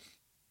scripture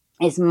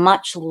is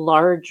much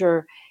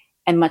larger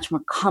and much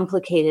more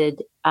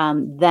complicated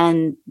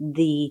than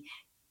the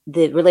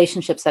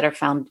relationships that are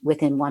found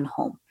within one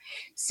home.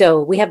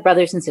 So we have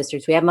brothers and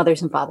sisters, we have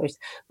mothers and fathers,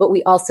 but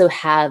we also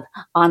have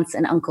aunts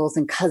and uncles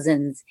and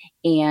cousins.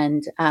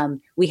 And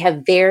we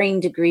have varying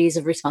degrees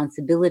of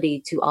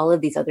responsibility to all of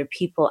these other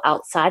people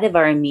outside of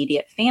our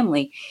immediate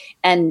family.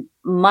 And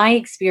my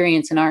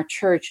experience in our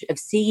church of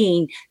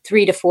seeing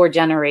 3 to 4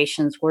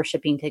 generations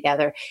worshiping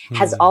together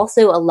has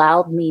also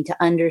allowed me to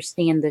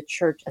understand the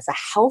church as a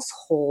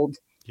household,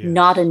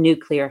 not a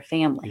nuclear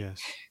family.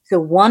 Yes. So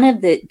one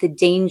of the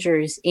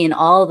dangers in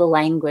all the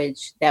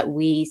language that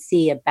we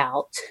see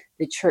about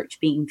the church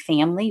being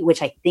family,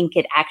 which I think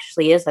it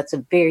actually is, that's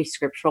a very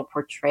scriptural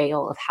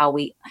portrayal of how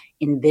we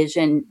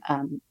envision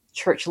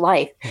church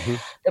life.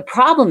 The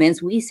problem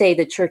is we say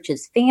the church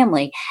is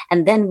family,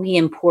 and then we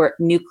import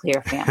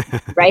nuclear family,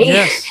 right?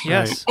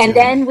 Yes. And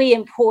then we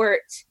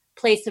import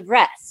place of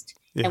rest,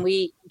 and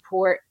we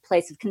import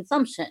place of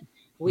consumption.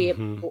 We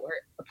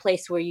import a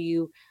place where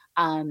you,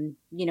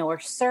 are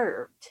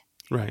served.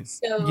 Right.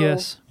 So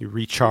you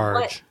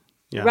recharge.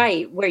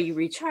 Right, where you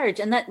recharge.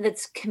 And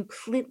that's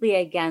completely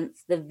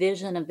against the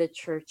vision of the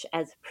church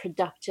as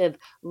productive,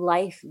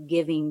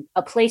 life-giving,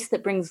 a place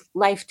that brings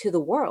life to the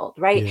world,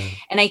 right? Yeah.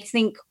 And I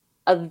think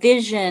a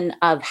vision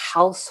of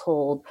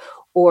household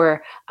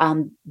or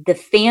the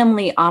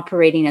family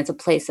operating as a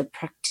place of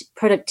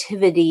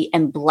productivity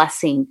and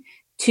blessing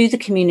to the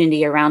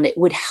community around it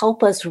would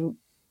help us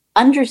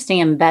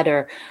understand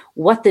better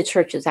what the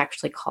church is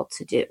actually called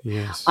to do,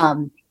 yes.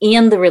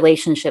 And the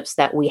relationships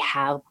that we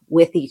have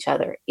with each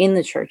other in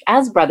the church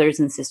as brothers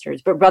and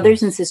sisters, but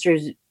brothers and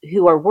sisters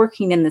who are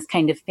working in this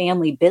kind of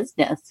family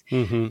business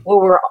where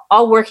we're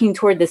all working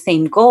toward the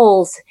same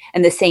goals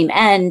and the same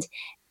end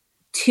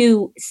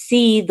to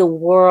see the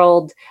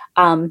world.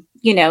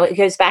 It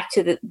goes back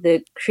to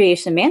the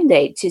creation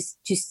mandate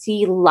to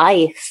see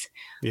life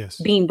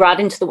being brought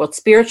into the world,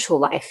 spiritual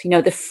life,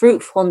 the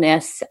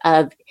fruitfulness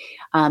of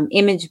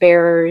image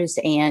bearers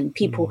and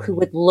people who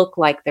would look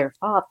like their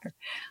Father.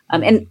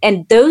 And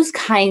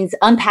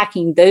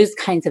unpacking those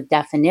kinds of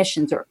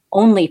definitions are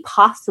only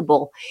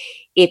possible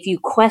if you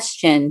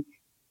question,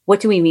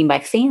 what do we mean by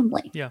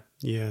family? Yeah.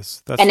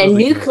 Yes. That's and really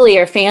a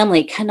nuclear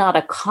family cannot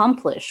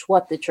accomplish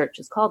what the church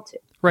is called to.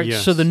 Right.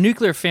 Yes. So the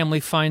nuclear family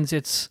finds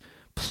its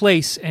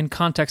place and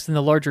context in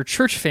the larger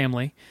church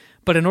family.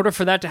 But in order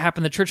for that to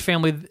happen, the church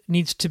family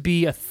needs to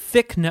be a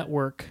thick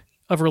network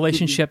of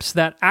relationships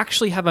that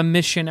actually have a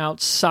mission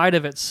outside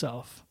of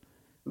itself.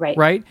 Right.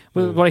 Right?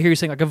 What I hear you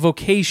saying, like a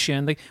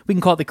vocation. We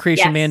can call it the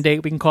creation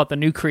mandate. We can call it the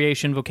new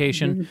creation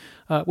vocation,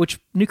 which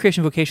new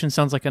creation vocation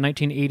sounds like a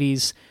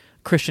 1980s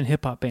Christian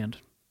hip-hop band.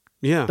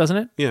 Yeah. Doesn't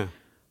it? Yeah.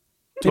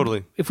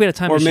 Totally. If we had a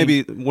time or machine.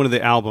 maybe one of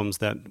the albums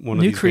that one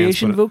of New these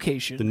Creation bands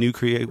Vocation. The new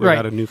create right.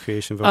 Without a new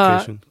creation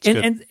vocation.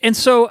 And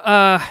so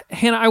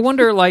Hannah, I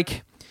wonder,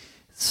 like,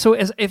 so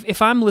as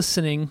if I'm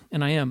listening,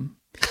 and I am,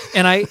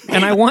 and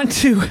I want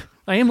to,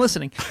 I am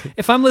listening.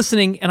 If I'm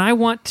listening and I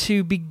want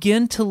to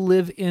begin to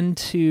live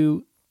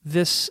into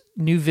this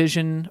new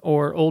vision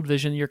or old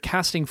vision you're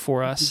casting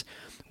for us,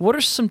 what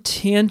are some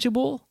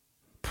tangible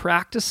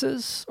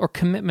practices or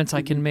commitments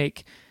I can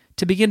make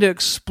to begin to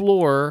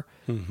explore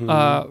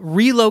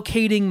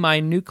relocating my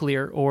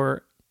nuclear,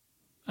 or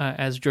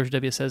as George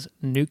W. says,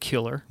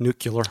 nuclear.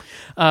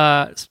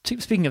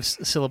 Speaking of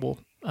syllable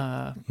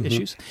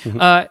issues,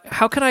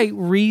 how can I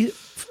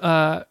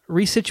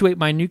resituate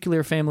my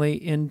nuclear family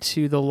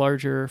into the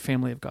larger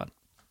family of God?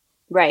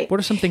 Right. What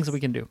are some things that we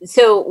can do?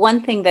 So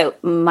one thing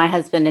that my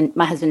husband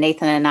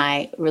Nathan and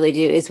I really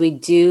do is we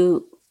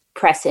do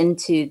press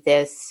into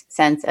this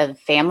sense of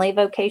family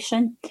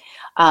vocation.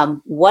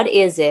 What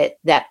is it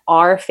that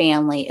our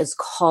family is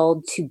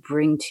called to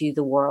bring to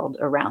the world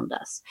around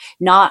us?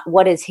 Not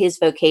what is his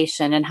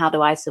vocation and how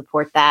do I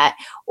support that?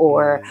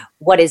 Or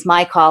what is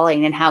my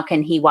calling and how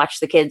can he watch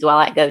the kids while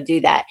I go do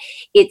that?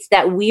 It's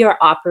that we are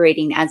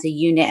operating as a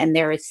unit and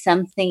there is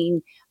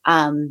something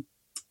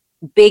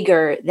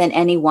bigger than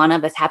any one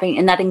of us happening.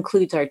 And that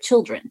includes our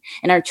children,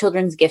 and our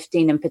children's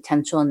gifting and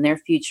potential and their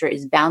future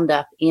is bound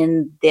up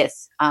in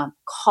this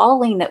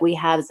calling that we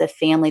have as a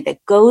family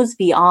that goes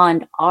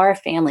beyond our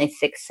family's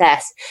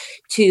success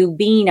to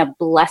being a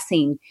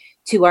blessing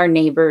to our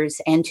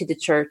neighbors and to the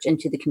church and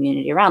to the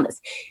community around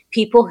us.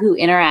 People who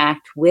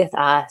interact with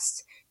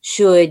us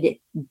should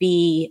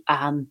be,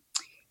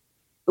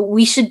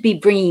 we should be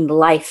bringing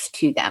life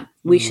to them.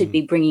 We should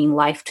be bringing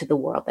life to the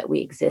world that we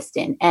exist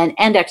in and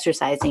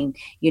exercising,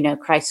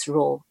 Christ's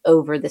rule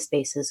over the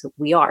spaces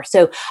we are.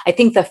 So I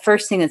think the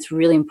first thing that's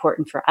really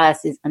important for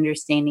us is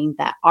understanding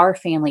that our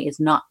family is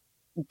not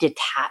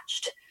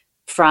detached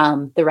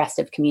from the rest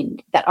of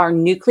community, that our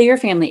nuclear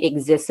family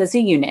exists as a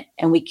unit.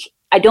 And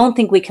I don't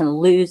think we can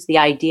lose the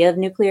idea of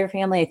nuclear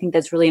family. I think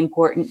that's really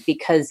important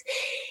because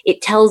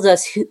it tells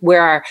us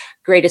where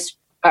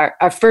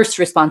our first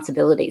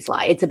responsibilities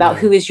lie. It's about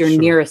who is your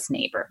nearest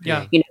neighbor.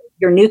 Yeah.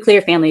 Your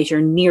nuclear family is your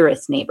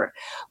nearest neighbor,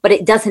 but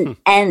it doesn't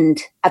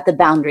end at the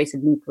boundaries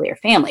of nuclear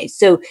families.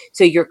 So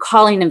your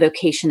calling and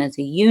vocation as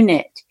a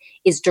unit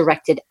is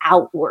directed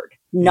outward,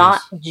 not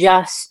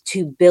just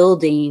to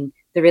building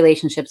the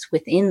relationships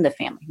within the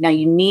family. Now,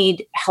 you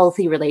need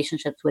healthy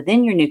relationships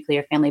within your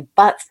nuclear family,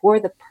 but for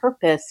the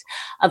purpose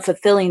of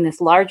fulfilling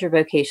this larger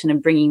vocation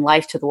and bringing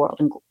life to the world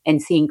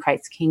and seeing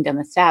Christ's kingdom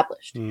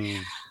established.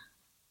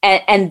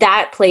 And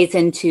that plays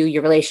into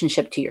your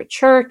relationship to your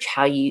church,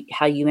 how you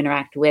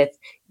interact with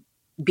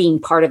being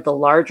part of the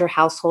larger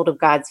household of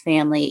God's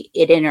family.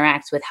 It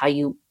interacts with how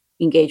you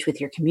engage with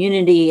your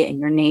community and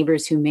your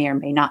neighbors who may or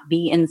may not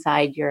be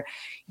inside your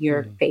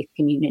faith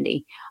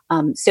community.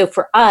 So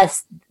for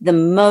us, the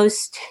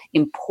most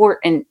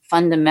important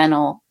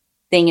fundamental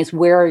thing is,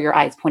 where are your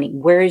eyes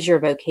pointing? Where is your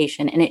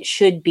vocation? And it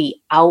should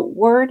be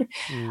outward,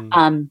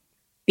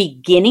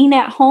 beginning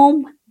at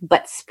home,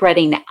 but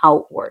spreading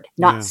outward,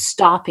 not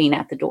stopping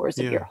at the doors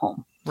of your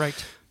home.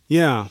 Right.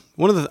 Yeah.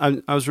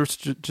 I was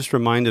just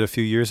reminded a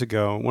few years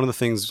ago, one of the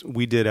things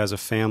we did as a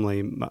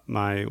family,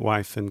 my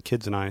wife and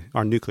kids and I,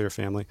 our nuclear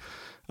family,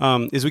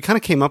 is we kind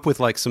of came up with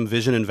like some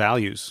vision and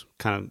values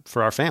kind of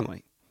for our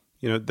family,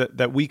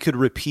 that we could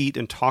repeat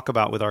and talk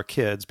about with our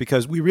kids,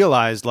 because we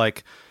realized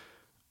like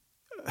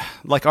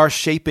our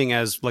shaping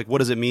as like, what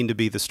does it mean to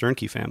be the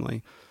Sternke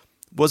family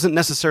wasn't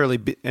necessarily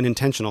an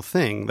intentional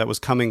thing that was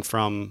coming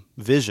from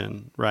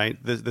vision, right?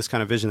 This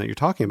kind of vision that you're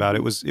talking about.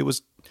 It was,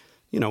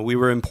 we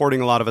were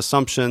importing a lot of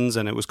assumptions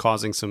and it was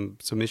causing some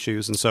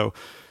issues. And so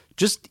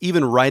just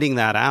even writing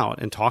that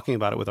out and talking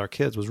about it with our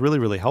kids was really,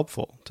 really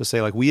helpful to say,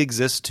 like, we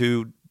exist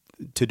to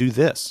do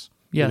this.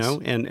 Yes.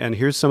 And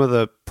here's some of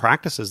the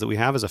practices that we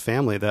have as a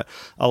family that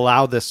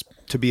allow this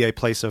to be a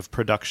place of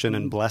production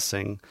and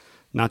blessing,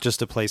 not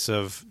just a place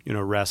of,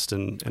 rest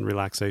and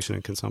relaxation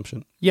and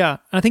consumption. Yeah,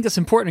 and I think that's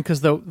important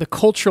because the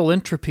cultural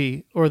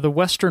entropy or the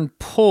Western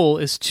pull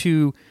is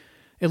to,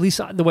 at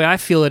least the way I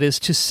feel it, is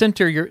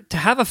to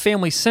have a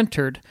family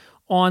centered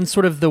on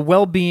sort of the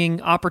well-being,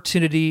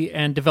 opportunity,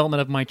 and development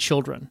of my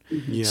children.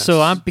 Yes.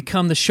 So I've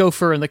become the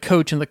chauffeur and the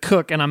coach and the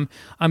cook, and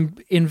I'm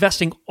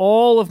investing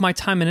all of my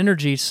time and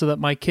energy so that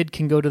my kid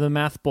can go to the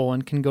math bowl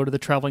and can go to the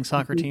traveling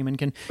soccer team and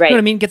can, right. You know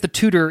what I mean, get the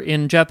tutor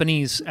in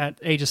Japanese at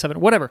age of 7,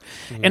 whatever.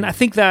 And I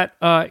think that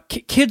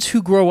kids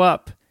who grow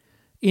up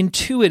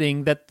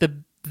intuiting that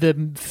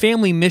the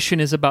family mission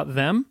is about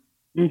them,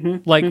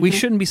 we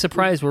shouldn't be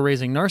surprised we're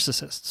raising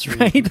narcissists,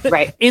 right?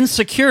 Right.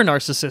 Insecure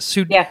narcissists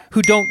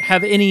who don't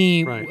have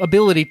any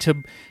ability to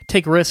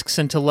take risks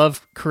and to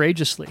love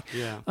courageously.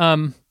 Yeah.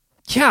 Hannah,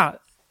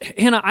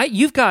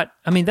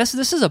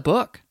 this is a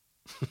book.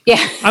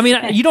 Yeah. I mean,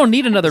 you don't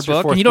need another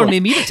book, and you don't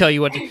need me to tell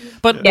you what.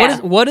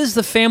 But what is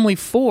the family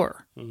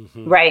for?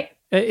 Right.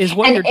 Is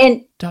what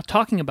you're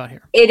talking about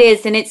here. It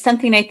is, and it's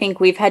something I think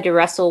we've had to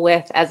wrestle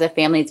with as a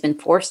family. It's been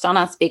forced on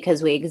us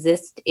because we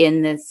exist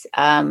in this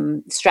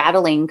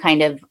straddling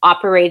kind of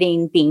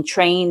operating, being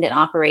trained and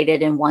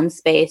operated in one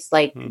space,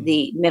 like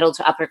the middle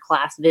to upper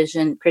class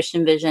vision,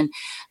 Christian vision,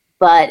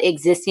 but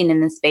existing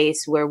in the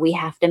space where we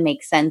have to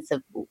make sense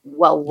of,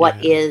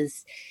 what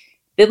is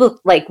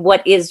biblical, like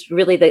what is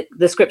really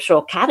the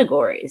scriptural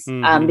categories,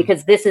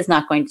 because this is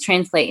not going to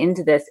translate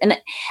into this. And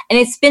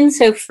it's been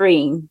so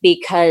freeing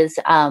because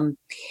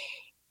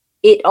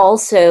it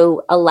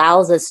also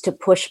allows us to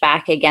push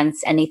back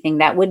against anything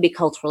that would be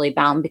culturally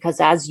bound, because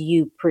as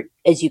you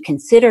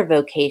consider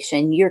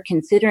vocation, you're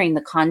considering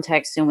the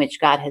context in which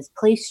God has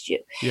placed you.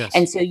 Yes.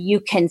 And so you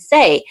can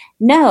say,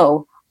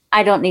 no,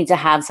 I don't need to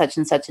have such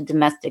and such a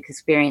domestic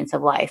experience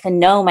of life. And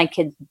no, my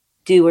kids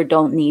do or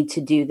don't need to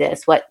do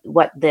this, what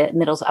the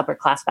middle to upper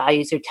class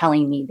values are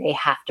telling me they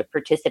have to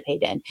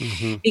participate in,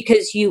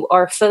 because you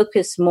are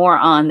focused more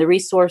on the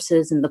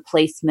resources and the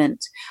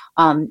placement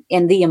and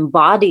the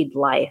embodied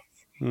life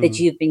that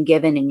you've been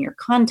given in your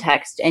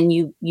context, and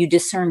you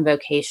discern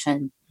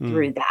vocation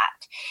through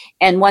that.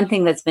 And one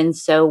thing that's been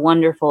so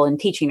wonderful in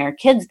teaching our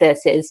kids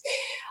this is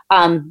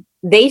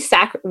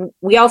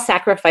we all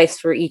sacrifice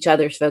for each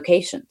other's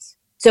vocations.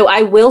 So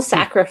I will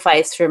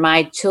sacrifice for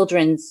my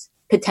children's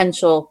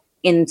potential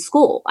in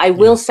school. I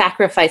will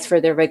sacrifice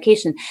for their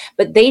vocation,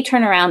 but they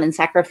turn around and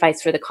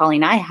sacrifice for the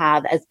calling I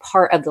have as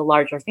part of the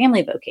larger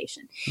family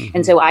vocation.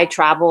 And so I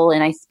travel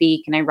and I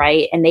speak and I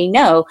write, and they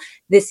know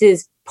this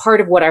is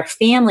part of what our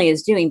family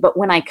is doing. But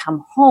when I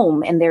come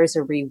home and there's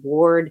a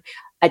reward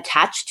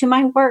attached to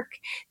my work,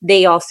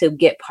 they also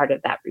get part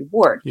of that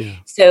reward. Yeah.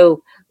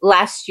 So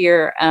last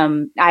year,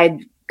 I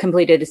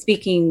completed a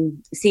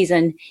speaking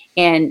season,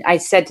 and I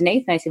said to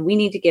Nathan, I said, we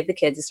need to give the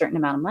kids a certain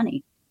amount of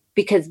money,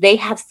 because they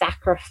have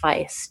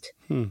sacrificed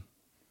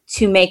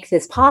to make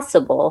this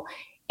possible.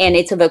 And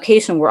it's a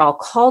vocation we're all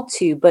called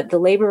to, but the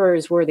laborer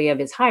is worthy of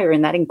his hire,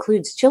 and that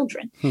includes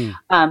children.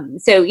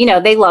 So,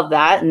 they love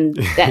that, and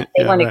that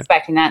they weren't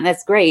expecting that, and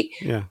that's great.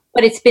 Yeah.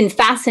 But it's been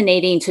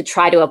fascinating to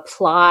try to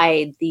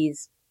apply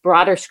these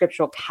broader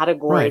scriptural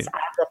categories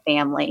as a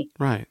family,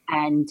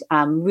 and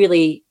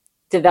really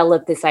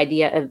develop this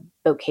idea of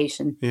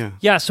vocation.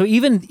 Yeah. So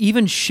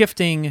even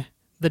shifting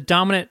the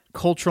dominant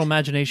cultural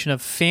imagination of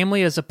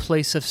family as a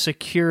place of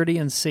security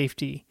and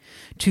safety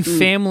to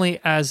family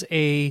as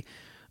an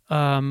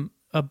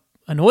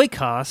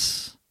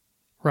oikos,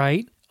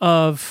 right?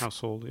 Of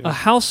household, a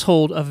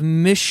household of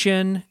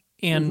mission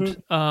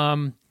and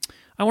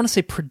I want to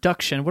say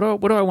production.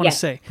 What do I want to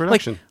say?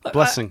 Production,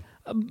 blessing,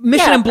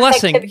 mission and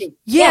blessing.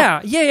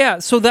 Yeah.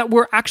 So that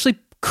we're actually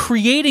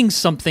creating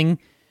something.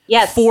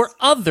 Yes. For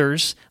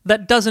others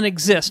that doesn't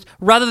exist,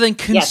 rather than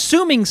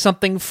consuming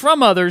something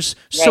from others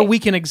so we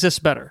can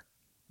exist better.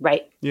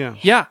 Right.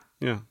 Yeah.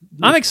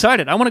 I'm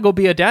excited. I want to go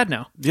be a dad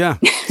now. Yeah.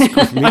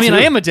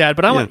 I am a dad,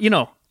 but I want, I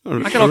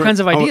got all kinds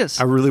of ideas.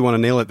 I really want to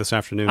nail it this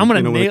afternoon. I'm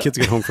going to when the kids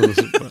get home from this.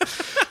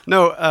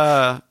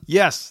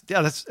 Yes.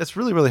 Yeah, that's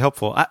really, really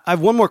helpful. I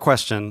have one more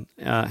question,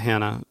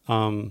 Hannah,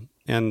 and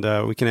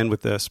we can end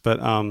with this, but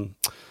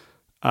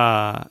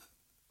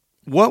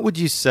what would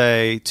you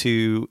say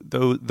to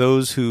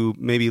those who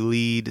maybe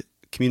lead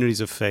communities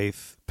of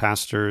faith,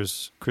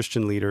 pastors,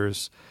 Christian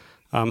leaders,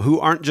 who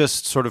aren't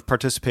just sort of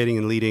participating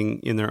and leading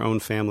in their own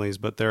families,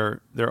 but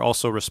they're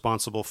also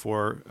responsible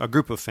for a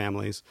group of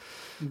families?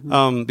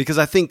 Because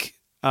I think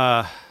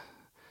that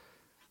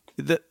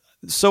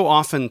so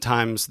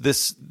oftentimes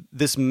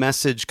this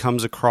message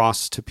comes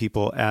across to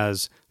people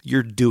as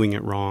you're doing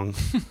it wrong.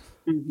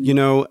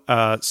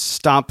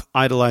 Stop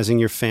idolizing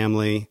your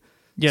family.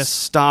 Yes.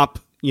 Stop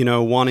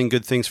wanting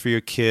good things for your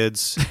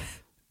kids.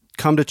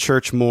 come to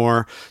church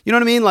more. You know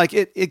what I mean? Like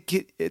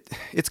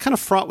it's kind of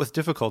fraught with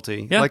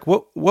difficulty. Yeah. Like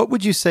what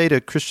would you say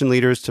to Christian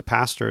leaders, to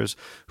pastors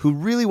who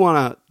really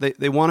want to,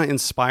 they want to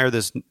inspire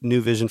this new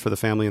vision for the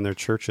family in their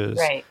churches,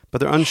 right, but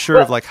they're unsure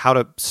of like how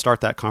to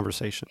start that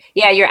conversation?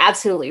 Yeah, you're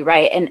absolutely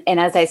right. And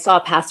as I saw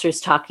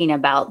pastors talking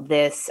about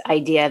this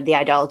idea of the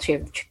idolatry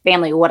of the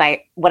family, what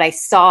I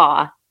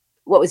saw,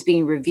 what was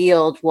being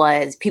revealed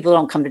was people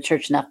don't come to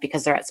church enough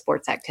because they're at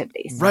sports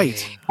activities.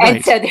 Right.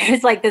 And so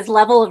there's like this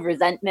level of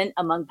resentment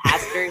among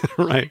pastors.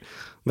 Right.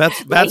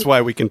 That's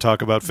why we can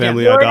talk about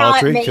family You're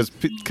idolatry, not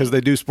because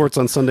they do sports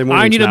on Sunday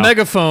mornings. I need now. a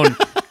megaphone.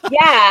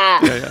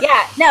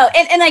 Yeah. No,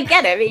 and I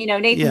get it. You know,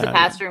 Nathan's a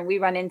pastor, and we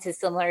run into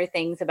similar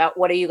things about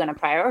what are you going to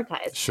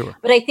prioritize. Sure.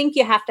 But I think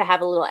you have to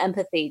have a little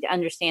empathy to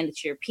understand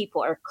that your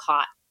people are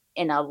caught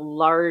in a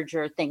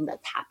larger thing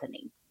that's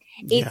happening.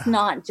 It's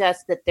not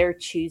just that they're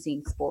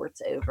choosing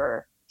sports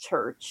over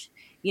church.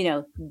 You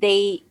know,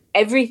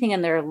 everything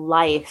in their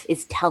life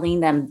is telling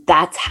them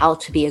that's how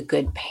to be a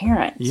good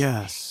parent.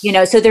 Yes. You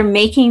know, so they're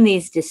making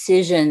these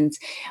decisions.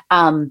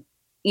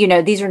 You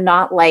know, these are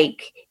not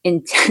like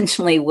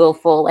intentionally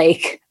willful,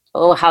 like,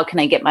 oh, how can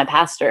I get my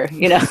pastor?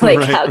 You know,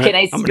 like, how can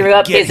I screw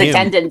up his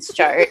attendance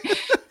chart?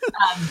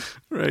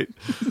 Right.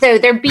 So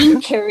they're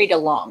being carried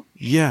along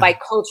by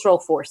cultural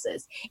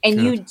forces. And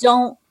Good. you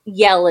don't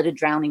yell at a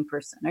drowning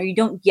person, or you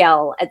don't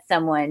yell at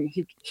someone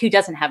who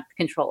doesn't have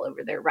control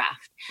over their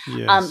raft.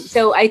 Yes.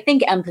 So I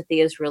think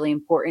empathy is really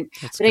important.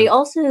 That's but good. I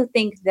also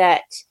think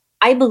that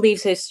I believe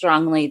so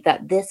strongly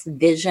that this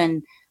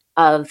vision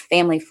of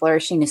family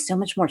flourishing is so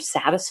much more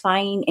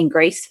satisfying and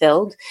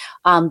grace-filled,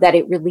 that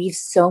it relieves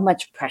so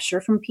much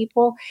pressure from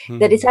people,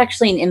 that it's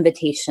actually an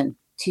invitation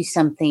to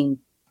something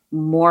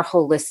more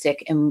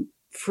holistic and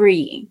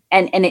freeing.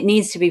 And it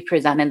needs to be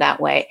presented that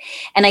way.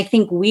 And I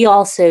think we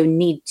also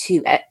need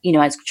to, you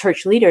know, as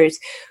church leaders,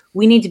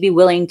 we need to be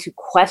willing to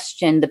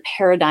question the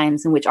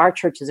paradigms in which our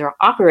churches are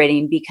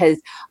operating, because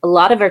a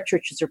lot of our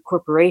churches are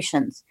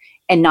corporations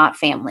and not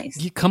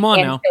families. Come on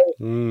now.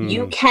 So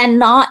you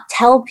cannot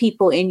tell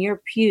people in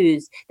your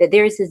pews that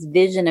there's this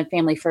vision of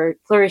family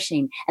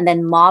flourishing and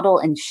then model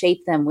and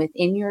shape them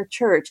within your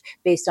church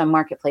based on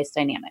marketplace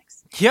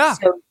dynamics. Yeah.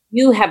 So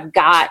you have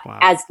got,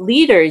 as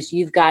leaders,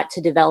 you've got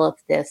to develop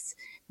this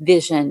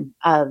vision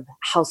of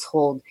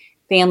household,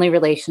 family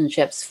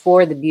relationships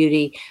for the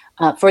beauty,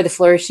 for the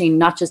flourishing,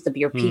 not just of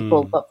your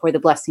people, but for the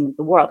blessing of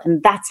the world.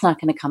 And that's not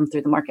going to come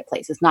through the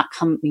marketplace. It's not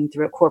coming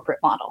through a corporate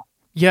model.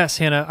 Yes,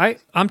 Hannah,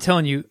 I'm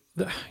telling you,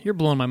 you're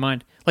blowing my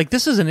mind. Like,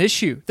 this is an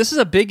issue. This is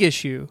a big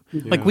issue.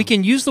 Yeah. Like, we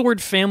can use the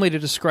word family to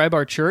describe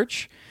our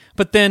church,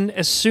 but then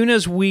as soon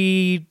as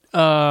we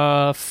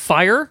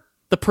fire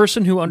the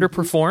person who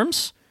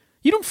underperforms,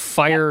 you don't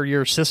fire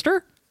your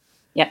sister.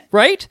 Yep.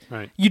 Right?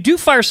 Right. You do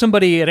fire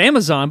somebody at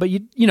Amazon, but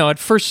you know, at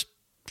First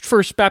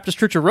Baptist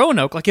Church of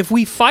Roanoke, like, if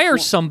we fire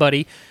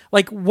somebody,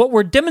 like, what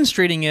we're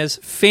demonstrating is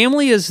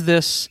family is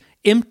this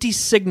empty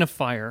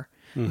signifier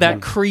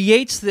that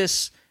creates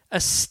this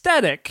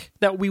aesthetic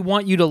that we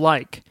want you to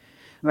like.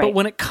 Right. But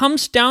when it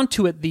comes down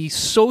to it, the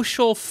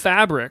social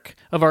fabric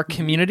of our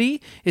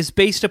community is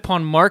based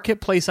upon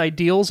marketplace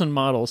ideals and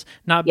models,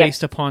 not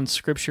based upon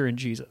Scripture and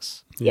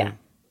Jesus. Yeah.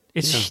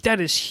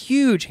 That is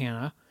huge,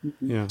 Hannah.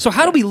 Yeah. So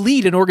how do we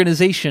lead an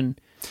organization,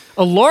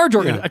 a large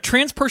a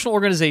transpersonal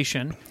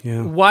organization,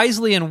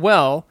 wisely and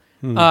well,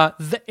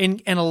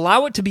 and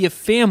allow it to be a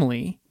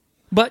family,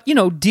 but, you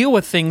know, deal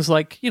with things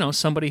like, you know,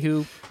 somebody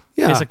who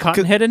is a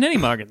cottonhead and any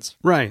muggins.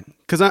 Right.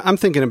 Because I'm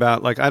thinking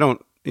about, like, I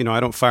don't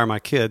fire my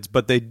kids,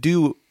 but they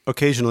do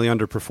occasionally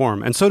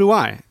underperform. And so do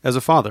I as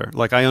a father.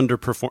 Like, I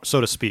underperform, so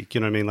to speak.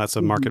 You know what I mean? That's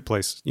a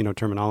marketplace, you know,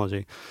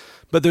 terminology.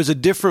 But there's a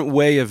different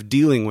way of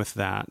dealing with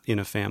that in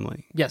a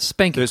family. Yes,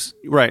 spanking.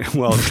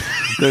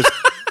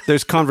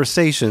 There's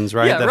conversations,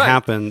 right, that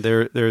happen.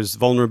 There's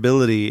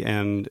vulnerability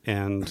and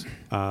there's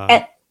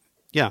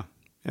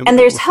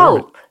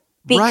hope,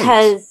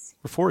 because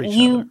we're for each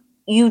other.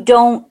 You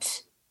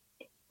don't.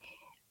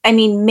 I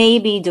mean,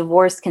 maybe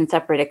divorce can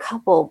separate a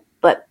couple,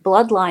 but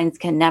bloodlines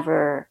can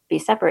never be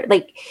separate.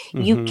 Like,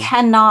 you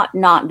cannot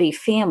not be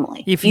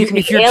family. You can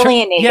be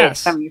alienated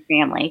from your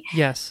family.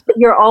 Yes. But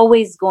you're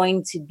always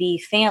going to be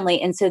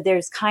family. And so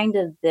there's kind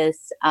of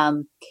this,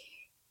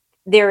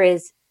 there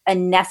is a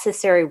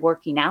necessary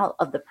working out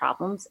of the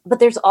problems, but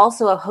there's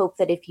also a hope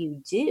that if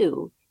you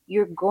do,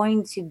 you're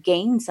going to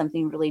gain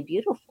something really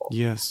beautiful.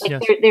 Yes.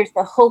 Like there's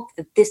the hope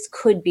that this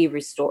could be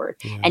restored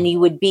and you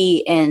would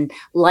be in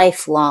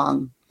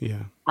lifelong,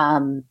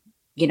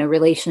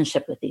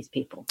 relationship with these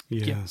people.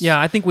 Yes. Yeah,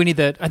 I think we need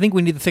that. I think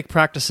we need the thick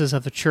practices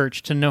of the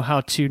church to know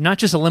how to not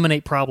just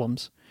eliminate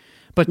problems,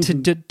 but to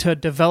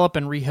develop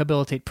and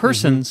rehabilitate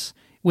persons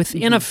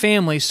within a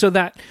family, so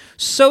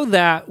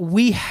that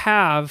we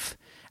have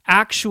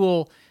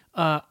actual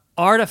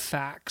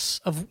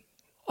artifacts of,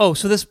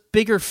 so this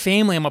bigger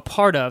family I'm a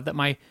part of, that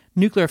my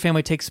nuclear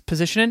family takes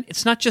position in,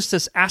 it's not just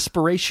this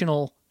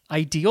aspirational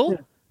ideal,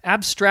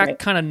 abstract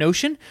kind of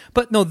notion,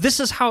 but no, this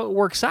is how it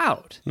works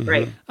out.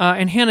 Right.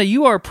 And Hannah,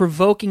 you are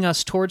provoking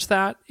us towards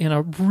that in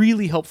a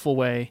really helpful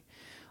way.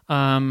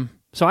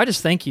 So I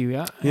just thank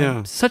you.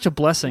 Yeah. Such a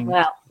blessing.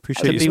 Well,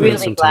 appreciate you spending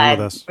some time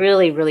with us.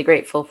 Really, really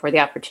grateful for the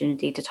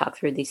opportunity to talk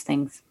through these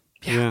things.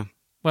 Yeah.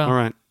 Well, all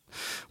right.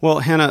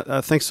 Well,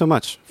 Hannah, thanks so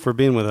much for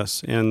being with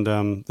us. And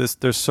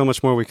there's so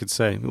much more we could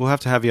say. We'll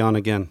have to have you on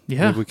again.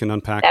 Yeah. Maybe we can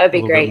unpack that would be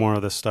a little great. bit more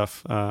of this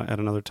stuff at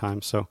another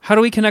time. So, how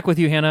do we connect with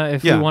you, Hannah,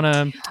 if we want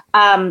to?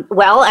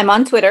 Well, I'm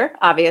on Twitter,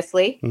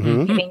 obviously,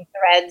 Mm-hmm. giving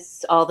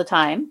threads all the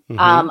time.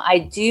 Mm-hmm. I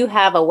do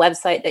have a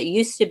website that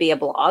used to be a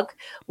blog,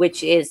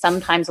 which is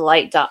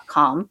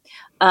sometimesalight.com.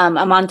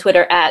 I'm on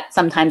Twitter at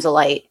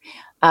sometimesalight.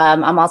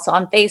 I'm also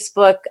on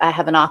Facebook. I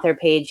have an author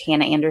page,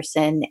 Hannah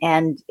Anderson.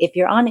 And if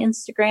you're on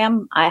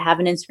Instagram, I have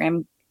an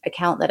Instagram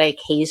account that I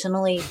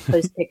occasionally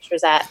post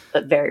pictures at,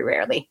 but very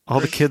rarely.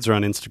 All the kids are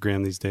on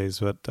Instagram these days,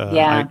 but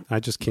I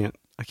just can't.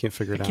 I can't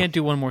figure it out. I can't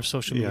do one more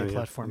social media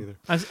platform.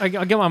 either.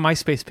 I'll get my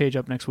MySpace page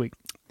up next week.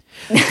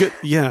 Good.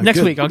 Yeah. Next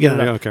week I'll get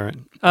it up. Okay, right.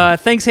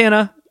 Thanks,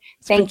 Hannah.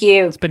 Thank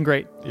you. It's been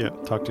great. Yeah.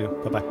 Talk to you.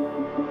 Bye-bye.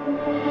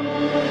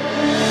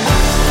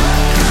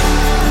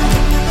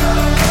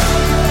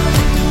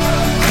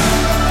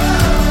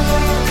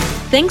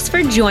 Thanks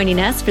for joining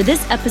us for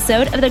this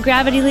episode of the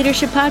Gravity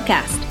Leadership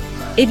Podcast.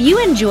 If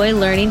you enjoy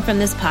learning from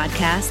this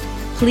podcast,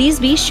 please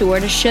be sure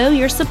to show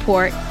your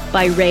support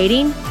by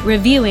rating,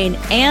 reviewing,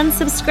 and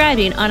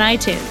subscribing on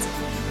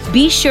iTunes.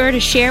 Be sure to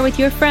share with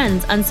your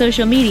friends on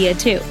social media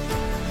too.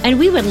 And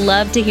we would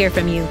love to hear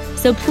from you,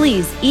 so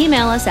please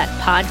email us at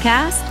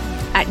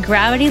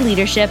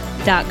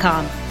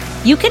podcast@gravityleadership.com.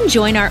 You can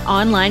join our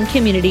online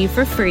community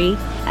for free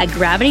at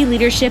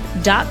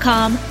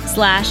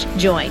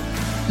gravityleadership.com/join.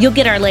 You'll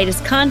get our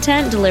latest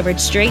content delivered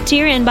straight to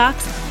your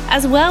inbox,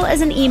 as well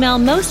as an email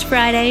most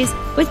Fridays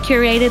with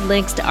curated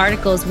links to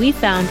articles we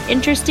found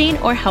interesting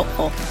or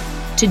helpful.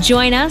 To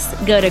join us,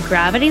 go to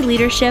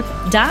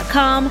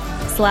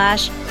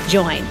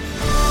gravityleadership.com/join.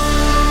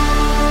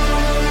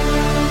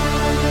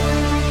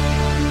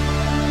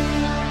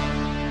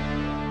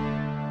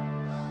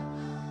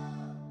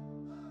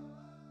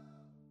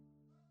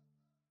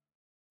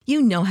 You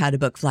know how to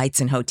book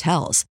flights and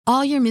hotels.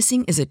 All you're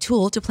missing is a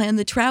tool to plan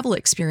the travel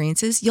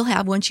experiences you'll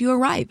have once you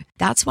arrive.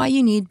 That's why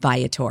you need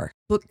Viator.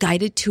 Book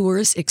guided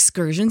tours,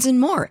 excursions, and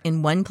more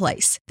in one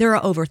place. There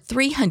are over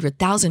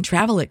 300,000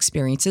 travel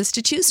experiences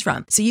to choose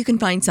from, so you can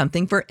find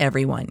something for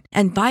everyone.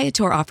 And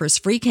Viator offers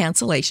free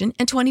cancellation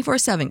and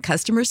 24/7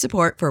 customer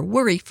support for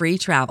worry-free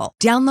travel.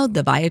 Download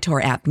the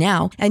Viator app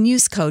now and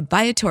use code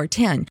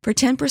Viator10 for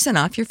 10%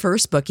 off your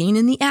first booking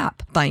in the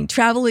app. Find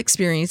travel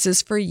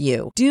experiences for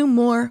you. Do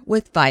more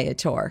with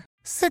Viator.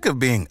 Sick of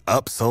being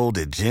upsold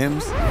at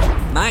gyms?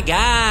 My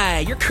guy,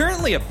 you're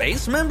currently a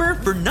base member.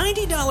 For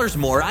 $90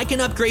 more, I can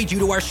upgrade you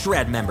to our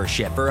Shred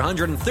membership. For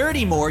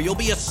 $130 more, you'll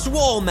be a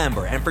Swole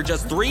member. And for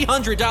just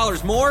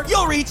 $300 more,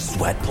 you'll reach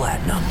Sweat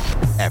Platinum.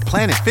 At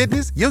Planet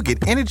Fitness, you'll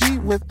get energy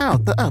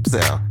without the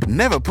upsell.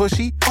 Never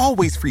pushy,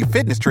 always free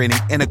fitness training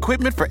and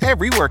equipment for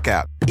every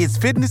workout. It's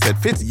fitness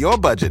that fits your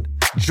budget.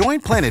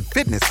 Join Planet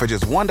Fitness for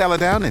just $1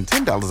 down and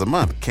 $10 a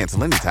month.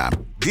 Cancel anytime.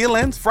 Deal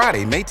ends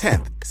Friday, May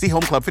 10th. See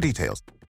Home Club for details.